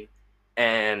what I mean.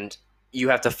 And you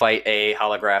have to fight a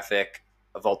holographic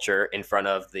Vulture in front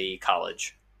of the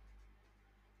college,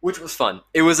 which was fun.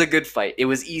 It was a good fight. It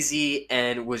was easy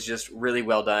and was just really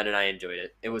well done, and I enjoyed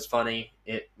it. It was funny.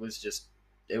 It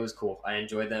was cool. I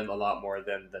enjoyed them a lot more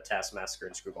than the Taskmaster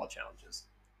and Screwball challenges.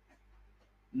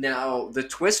 Now, the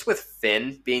twist with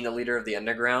Finn being the leader of the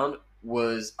Underground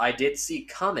was I did see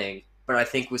coming, but I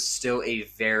think was still a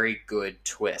very good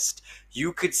twist.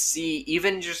 You could see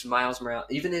even just Miles Morales,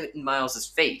 even in Miles's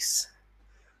face,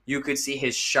 you could see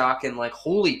his shock and like,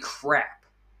 holy crap,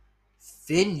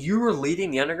 Finn, you were leading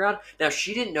the underground. Now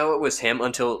she didn't know it was him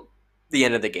until the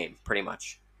end of the game, pretty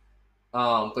much.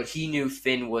 But he knew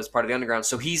Finn was part of the underground,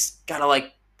 so he's gotta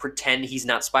like pretend he's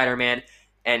not Spider Man,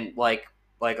 and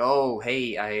oh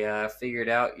hey, I figured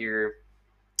out you're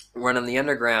running the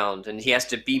underground, and he has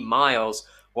to be Miles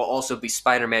while also be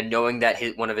Spider Man, knowing that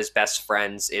one of his best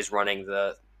friends is running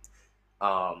the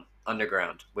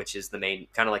underground, which is the main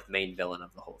kind of like the main villain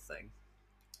of the whole thing.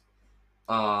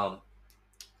 Um,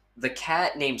 the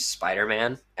cat named Spider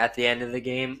Man at the end of the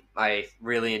game, I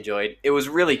really enjoyed. It was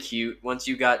really cute. Once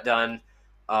you got done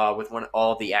with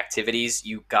all the activities,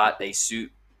 you got a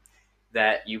suit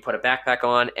that you put a backpack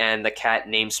on, and the cat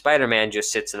named Spider Man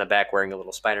just sits in the back wearing a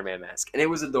little Spider Man mask, and it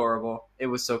was adorable. It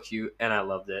was so cute, and I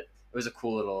loved it. It was a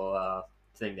cool little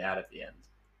thing to add at the end.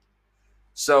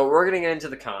 So we're going to get into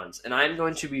the cons, and I'm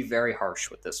going to be very harsh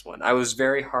with this one. I was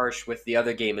very harsh with the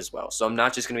other game as well, so I'm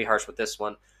not just going to be harsh with this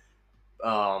one.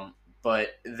 But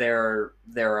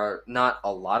there are not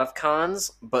a lot of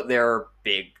cons, but there are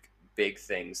big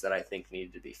things that I think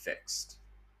needed to be fixed.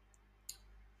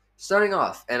 Starting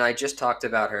off, and I just talked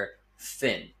about her,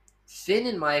 Finn. Finn,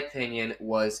 in my opinion,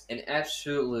 was an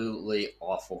absolutely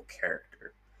awful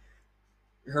character.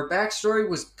 Her backstory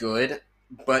was good,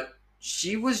 but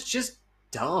she was just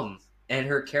dumb, and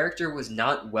her character was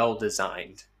not well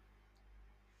designed.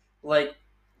 Like,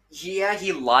 yeah,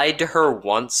 he lied to her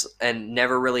once and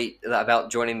never really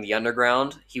about joining the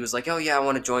underground. He was like, "Oh yeah, I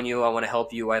want to join you. I want to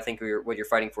help you. I think what you're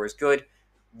fighting for is good."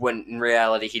 When in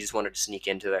reality, he just wanted to sneak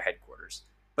into their headquarters.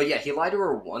 But yeah, he lied to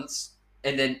her once,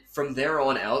 and then from there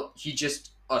on out, she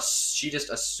just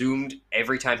assumed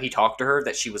every time he talked to her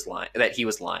that she was lying, that he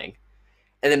was lying.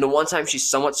 And then the one time she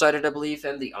somewhat started to believe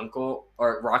him, the uncle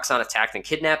or Roxanne attacked and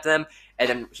kidnapped them. And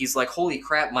then he's like, "Holy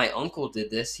crap, my uncle did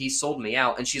this. He sold me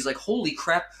out." And she's like, "Holy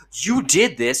crap, you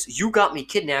did this. You got me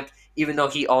kidnapped," even though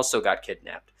he also got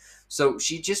kidnapped. So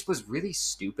she just was really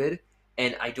stupid.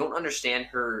 And I don't understand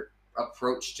her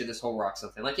approach to this whole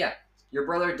Roxanne thing. Like, yeah, your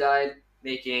brother died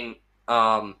making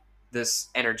this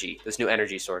new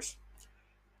energy source.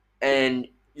 And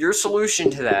your solution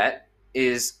to that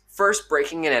is first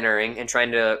breaking and entering and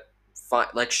trying to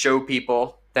show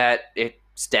people that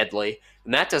it's deadly,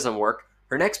 and that doesn't work.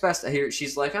 Her next best here,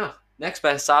 she's like, "Oh, next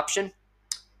best option,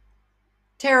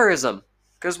 terrorism,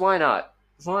 because why not?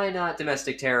 Why not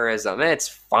domestic terrorism? It's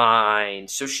fine."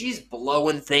 So she's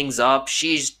blowing things up.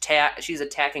 She's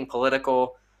attacking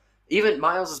political. Even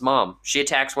Miles's mom, she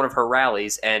attacks one of her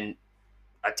rallies and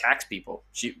attacks people.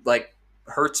 She like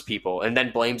hurts people and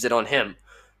then blames it on him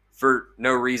for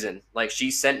no reason. Like,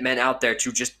 she sent men out there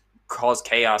to just cause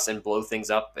chaos and blow things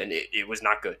up, and it was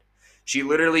not good. She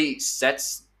literally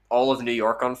sets all of New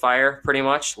York on fire, pretty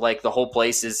much. Like, the whole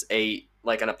place is an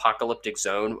apocalyptic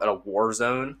zone, a war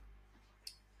zone.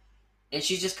 And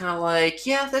she's just kind of like,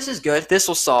 "Yeah, this is good. This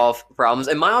will solve problems."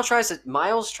 And Miles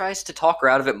tries to talk her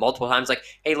out of it multiple times. Like,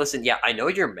 "Hey, listen, yeah, I know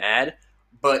you're mad,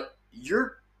 but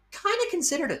you're kind of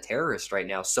considered a terrorist right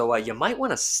now, so you might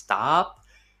want to stop."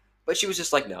 But she was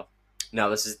just like, "No, no,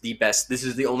 this is the best. This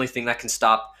is the only thing that can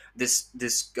stop this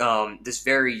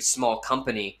very small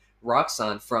company,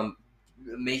 Roxxon, from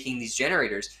making these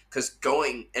generators. Because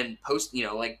going and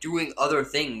doing other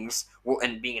things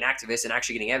and being an activist and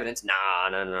actually getting evidence, nah,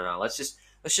 no, no, no. Let's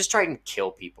just try and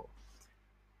kill people."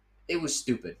 It was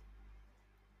stupid.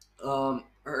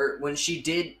 When she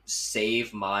did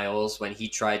save Miles when he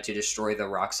tried to destroy the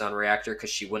Roxxon reactor because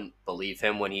she wouldn't believe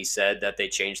him when he said that they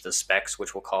changed the specs,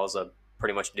 which will cause a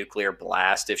pretty much nuclear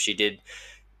blast if she did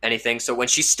anything. So when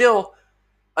she still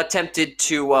attempted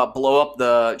to blow up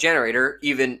the generator,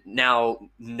 even now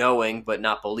knowing but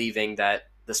not believing that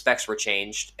the specs were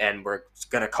changed and were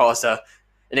going to cause an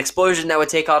explosion that would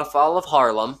take out all of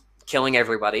Harlem, killing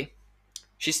everybody,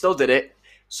 she still did it.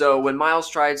 So when Miles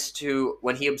tries to,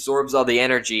 when he absorbs all the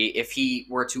energy, if he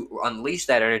were to unleash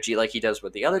that energy like he does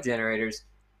with the other generators,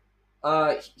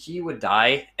 he would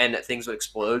die and things would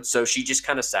explode. So she just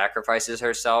kind of sacrifices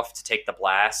herself to take the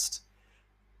blast,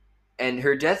 and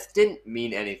her death didn't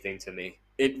mean anything to me.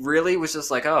 It really was just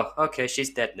like, oh, okay,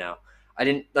 she's dead now. I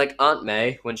didn't like Aunt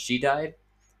May when she died.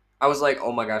 I was like,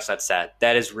 oh my gosh, that's sad.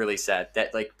 That is really sad.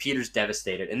 That like Peter's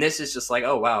devastated, and this is just like,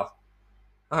 oh wow,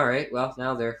 all right, well,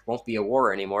 now there won't be a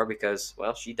war anymore because,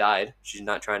 well, she died. She's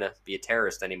not trying to be a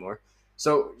terrorist anymore.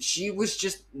 So she was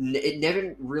just, it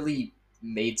never really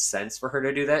made sense for her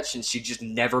to do that since she just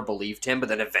never believed him. But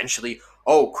then eventually,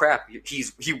 oh crap,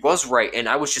 he was right. And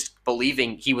I was just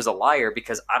believing he was a liar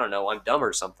because, I don't know, I'm dumb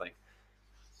or something.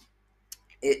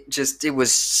 It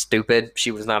was stupid.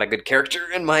 She was not a good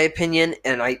character, in my opinion.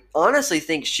 And I honestly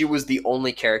think she was the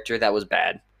only character that was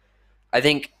bad. I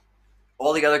think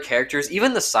all the other characters,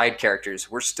 even the side characters,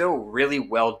 were still really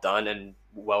well done and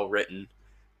well written.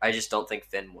 I just don't think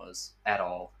Finn was at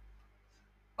all.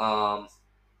 Um,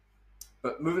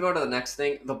 but moving on to the next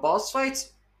thing, the boss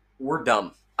fights were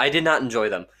dumb. I did not enjoy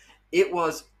them. It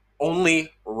was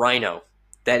only Rhino.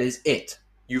 That is it.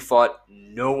 You fought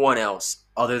no one else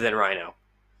other than Rhino,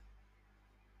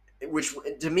 which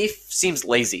to me seems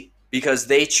lazy because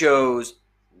they chose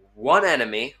one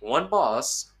enemy, one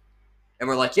boss, and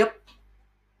we're like, yep,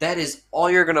 that is all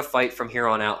you're going to fight from here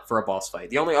on out for a boss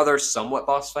fight. The only other somewhat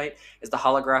boss fight is the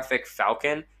holographic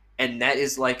Falcon, and that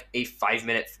is like a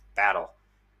 5-minute battle.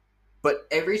 But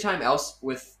every time else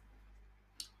with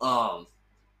um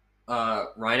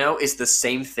Rhino is the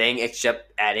same thing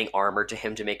except adding armor to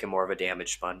him to make him more of a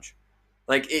damage sponge.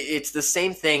 Like it's the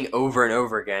same thing over and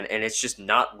over again, and it's just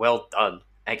not well done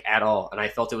like at all. And I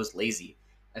felt it was lazy.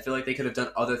 I feel like they could have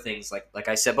done other things, like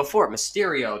I said before,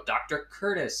 Mysterio, Doctor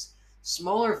Curtis,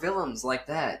 smaller villains like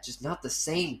that, just not the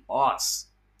same boss.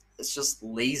 It's just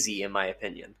lazy in my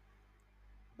opinion.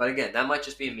 But again, that might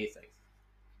just be a me thing.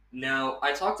 Now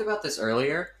I talked about this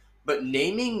earlier, but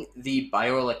naming the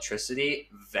bioelectricity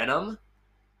Venom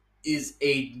is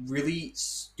a really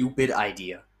stupid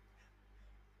idea.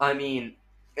 I mean,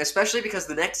 especially because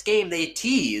the next game they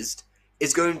teased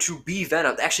is going to be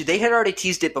Venom. Actually, they had already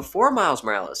teased it before Miles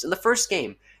Morales. In the first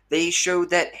game, they showed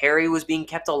that Harry was being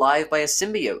kept alive by a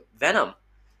symbiote, Venom,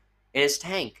 in his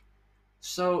tank.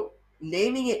 So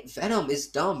naming it Venom is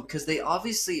dumb because they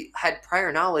obviously had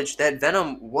prior knowledge that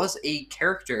Venom was a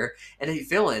character and a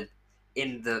villain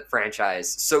in the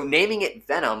franchise. So naming it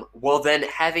Venom while then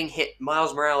having hit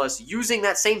Miles Morales using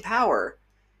that same power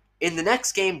in the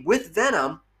next game with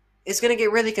Venom is going to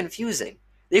get really confusing.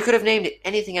 They could have named it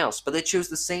anything else, but they chose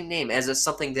the same name as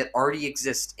something that already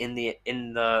exists in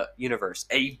the universe.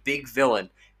 A big villain.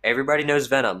 Everybody knows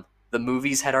Venom. The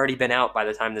movies had already been out by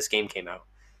the time this game came out.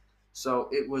 So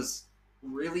it was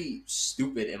really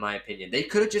stupid in my opinion. They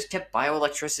could have just kept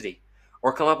bioelectricity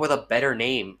or come up with a better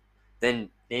name than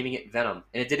naming it Venom.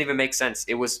 And it didn't even make sense.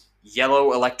 It was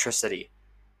yellow electricity.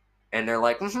 And they're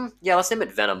like, yeah, let's name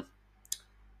it Venom.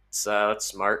 So that's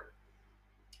smart.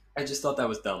 I just thought that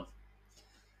was dumb.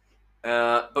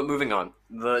 But moving on.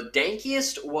 The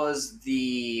dankiest was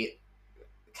the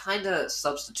kind of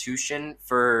substitution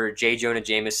for J. Jonah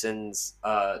Jameson's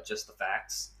Just the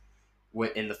Facts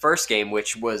in the first game,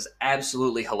 which was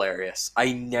absolutely hilarious.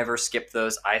 I never skipped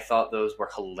those. I thought those were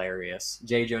hilarious.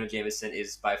 J. Jonah Jameson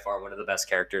is by far one of the best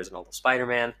characters in all of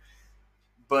Spider-Man.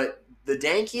 But the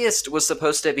dankiest was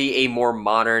supposed to be a more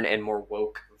modern and more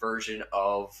woke version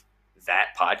of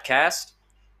that podcast.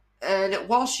 And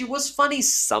while she was funny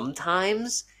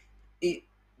sometimes, it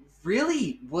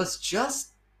really was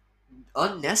just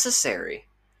unnecessary.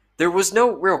 There was no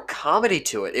real comedy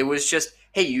to it. It was just,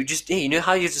 hey, you know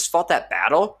how you just fought that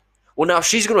battle? Well, now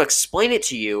she's going to explain it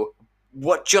to you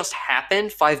what just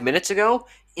happened 5 minutes ago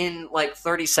in like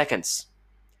 30 seconds.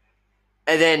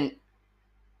 And then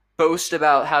boast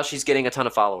about how she's getting a ton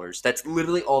of followers. That's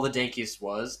literally all the dankiest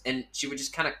was. And she would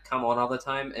just kind of come on all the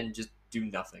time and just do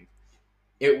nothing.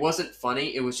 It wasn't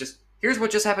funny. It was just, here's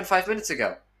what just happened 5 minutes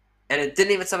ago. And it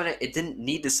didn't even sum it didn't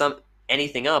need to sum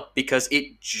anything up because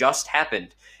it just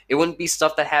happened. It wouldn't be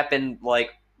stuff that happened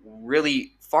like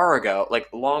really far ago, like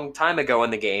a long time ago in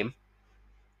the game.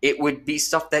 It would be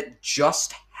stuff that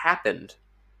just happened.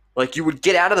 Like you would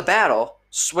get out of the battle,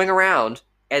 swing around,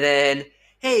 and then,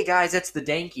 hey guys, it's the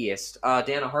dankiest.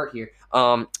 Dana Hart here.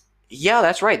 Yeah,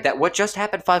 that's right. That what just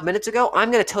happened 5 minutes ago.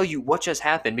 I'm gonna tell you what just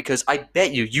happened because I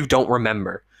bet you don't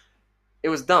remember. It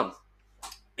was dumb.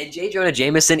 And J. Jonah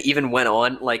Jameson even went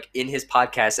on like in his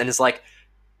podcast and is like,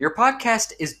 "Your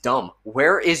podcast is dumb.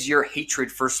 Where is your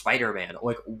hatred for Spider-Man?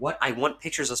 Like, what? I want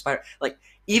pictures of Spider. Like,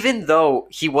 even though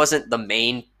he wasn't the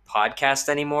main podcast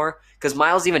anymore, because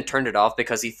Miles even turned it off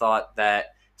because he thought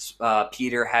that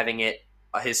Peter having it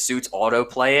his suits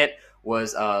autoplay it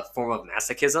was a form of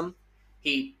masochism.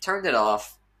 He turned it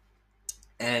off,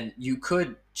 and you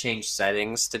could change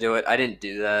settings to do it. I didn't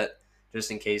do that just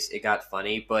in case it got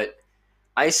funny, but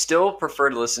I still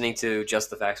preferred listening to Just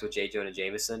the Facts with J. Jonah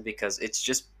Jameson because it's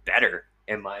just better,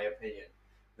 in my opinion.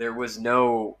 There was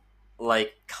no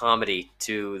like comedy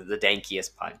to the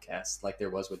dankiest podcast like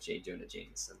there was with J. Jonah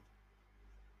Jameson.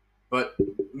 But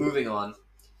moving on,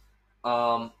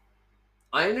 um,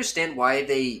 I understand why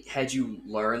they had you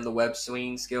learn the web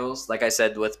swinging skills. Like I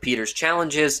said, with Peter's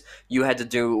challenges, you had to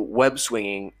do web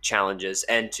swinging challenges,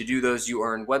 and to do those, you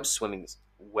earn swinging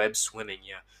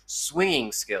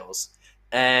skills.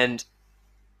 And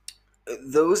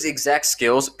those exact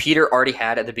skills Peter already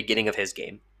had at the beginning of his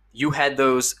game. You had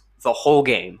those the whole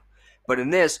game. But in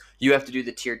this, you have to do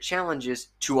the tiered challenges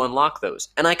to unlock those.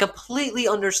 And I completely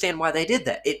understand why they did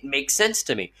that. It makes sense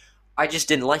to me. I just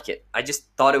didn't like it. I just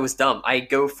thought it was dumb. I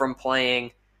go from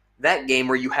playing that game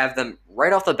where you have them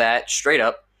right off the bat, straight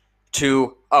up,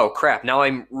 to, oh crap, now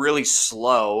I'm really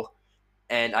slow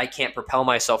and I can't propel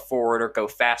myself forward or go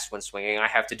fast when swinging. I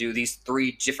have to do these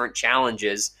three different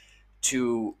challenges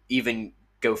to even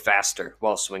go faster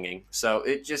while swinging. So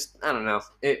it just, I don't know.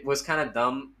 It was kind of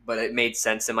dumb, but it made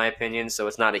sense in my opinion. So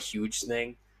it's not a huge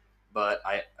thing, but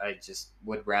I just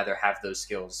would rather have those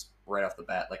skills right off the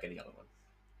bat like any other one.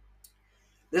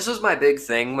 This was my big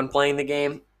thing when playing the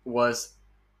game was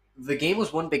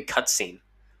one big cutscene.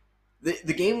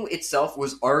 The game itself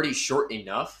was already short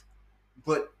enough,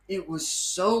 but it was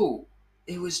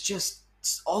just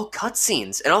all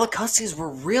cutscenes, and all the cutscenes were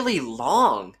really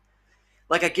long.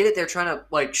 Like I get it, they're trying to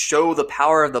like show the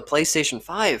power of the PlayStation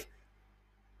 5,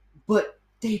 but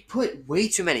they put way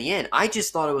too many in. I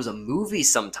just thought it was a movie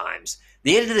sometimes.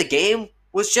 The end of the game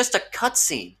was just a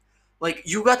cutscene. Like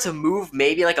you got to move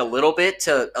maybe like a little bit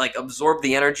to like absorb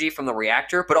the energy from the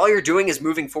reactor, but all you're doing is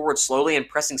moving forward slowly and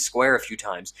pressing square a few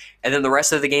times, and then the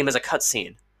rest of the game is a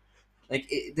cutscene.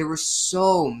 There were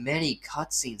so many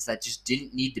cutscenes that just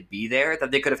didn't need to be there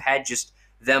that they could have had just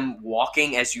them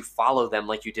walking as you follow them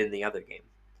like you did in the other game.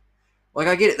 Like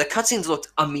I get it, the cutscenes looked,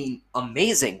 I mean,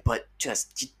 amazing, but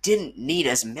just you didn't need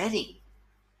as many.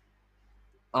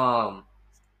 Um,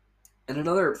 and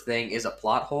another thing is a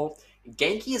plot hole.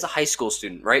 Genki is a high school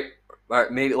student, right? Or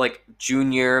maybe like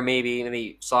junior,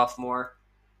 maybe sophomore,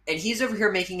 and he's over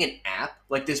here making an app,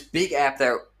 like this big app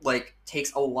that like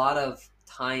takes a lot of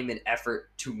time and effort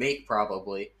to make.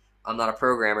 Probably, I'm not a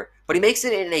programmer, but he makes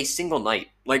it in a single night,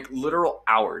 like literal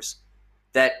hours.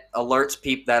 That alerts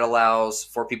people, that allows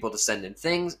for people to send in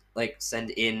things, like send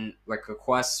in like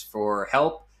requests for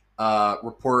help,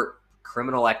 report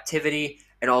criminal activity,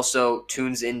 and also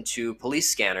tunes into police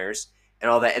scanners and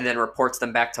all that, and then reports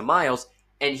them back to Miles.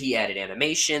 And he added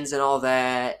animations and all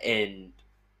that, and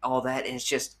it's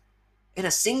just in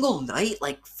a single night,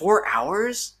 like 4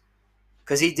 hours,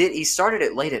 because he started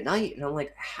it late at night, and I'm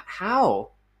like,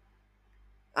 how?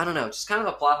 I don't know, just kind of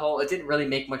a plot hole. It didn't really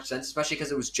make much sense, especially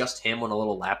because it was just him on a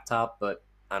little laptop. But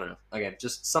I don't know. Again,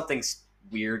 just something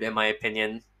weird in my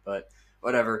opinion. But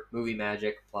whatever, movie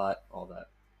magic, plot, all that.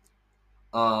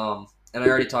 And I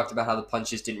already talked about how the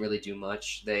punches didn't really do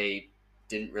much. They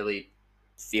didn't really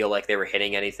feel like they were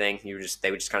hitting anything.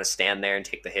 They would just kind of stand there and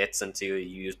take the hits until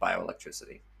you use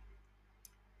bioelectricity.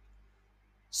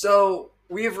 So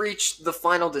we have reached the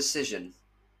final decision.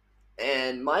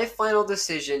 And my final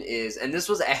decision is, and this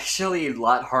was actually a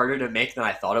lot harder to make than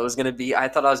I thought it was going to be. I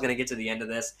thought I was going to get to the end of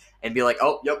this and be like,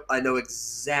 oh, yep, I know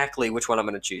exactly which one I'm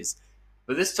going to choose.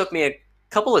 But this took me a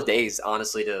couple of days,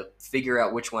 honestly, to figure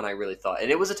out which one I really thought.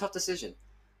 And it was a tough decision.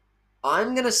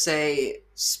 I'm going to say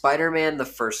Spider Man, the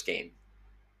first game,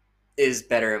 is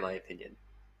better in my opinion.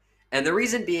 And the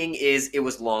reason being is it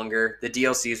was longer, the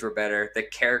DLCs were better, the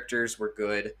characters were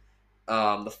good,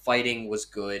 the fighting was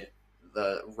good,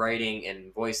 the writing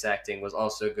and voice acting was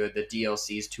also good. The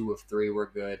DLCs, 2 of 3, were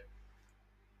good.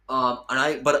 But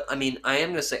I mean, I am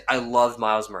gonna say I love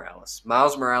Miles Morales.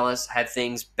 Miles Morales had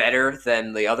things better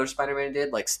than the other Spider-Man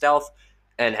did, like stealth,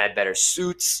 and had better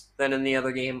suits than in the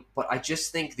other game. But I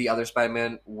just think the other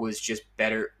Spider-Man was just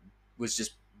better. Was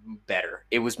just better.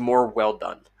 It was more well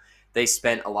done. They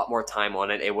spent a lot more time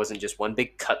on it. It wasn't just one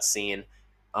big cutscene.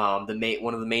 One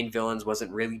of the main villains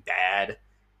wasn't really bad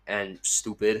and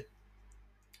stupid.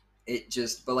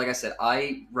 But like I said,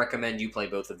 I recommend you play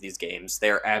both of these games.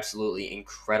 They're absolutely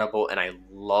incredible, and I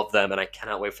love them, and I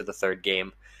cannot wait for the third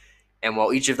game. And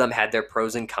while each of them had their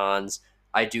pros and cons,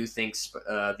 I do think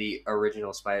the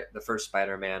first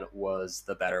Spider-Man was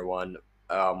the better one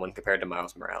when compared to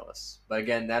Miles Morales. But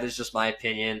again, that is just my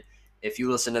opinion. If you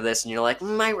listen to this and you're like,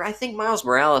 I think Miles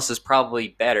Morales is probably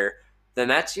better, then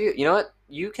that's you. You know what?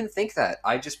 You can think that.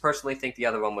 I just personally think the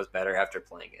other one was better after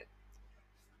playing it.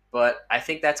 But I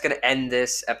think that's going to end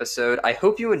this episode. I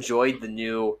hope you enjoyed the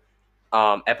new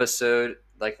episode,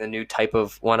 like the new type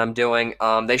of one I'm doing.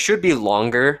 They should be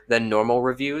longer than normal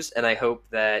reviews, and I hope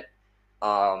that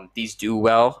these do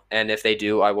well. And if they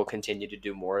do, I will continue to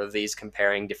do more of these,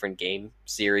 comparing different game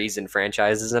series and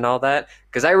franchises and all that.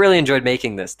 Because I really enjoyed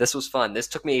making this. This was fun. This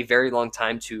took me a very long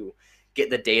time to get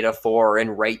the data for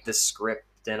and write the script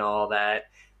and all that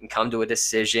and come to a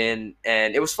decision.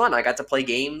 And it was fun. I got to play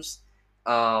games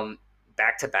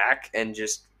back to back and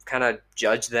just kind of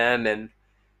judge them and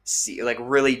see like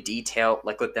really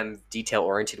like with them detail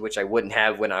oriented, which I wouldn't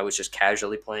have when I was just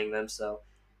casually playing them. So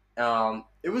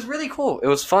it was really cool. It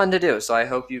was fun to do. So I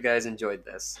hope you guys enjoyed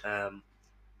this.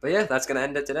 But yeah, that's gonna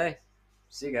end it today.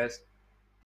 See you guys.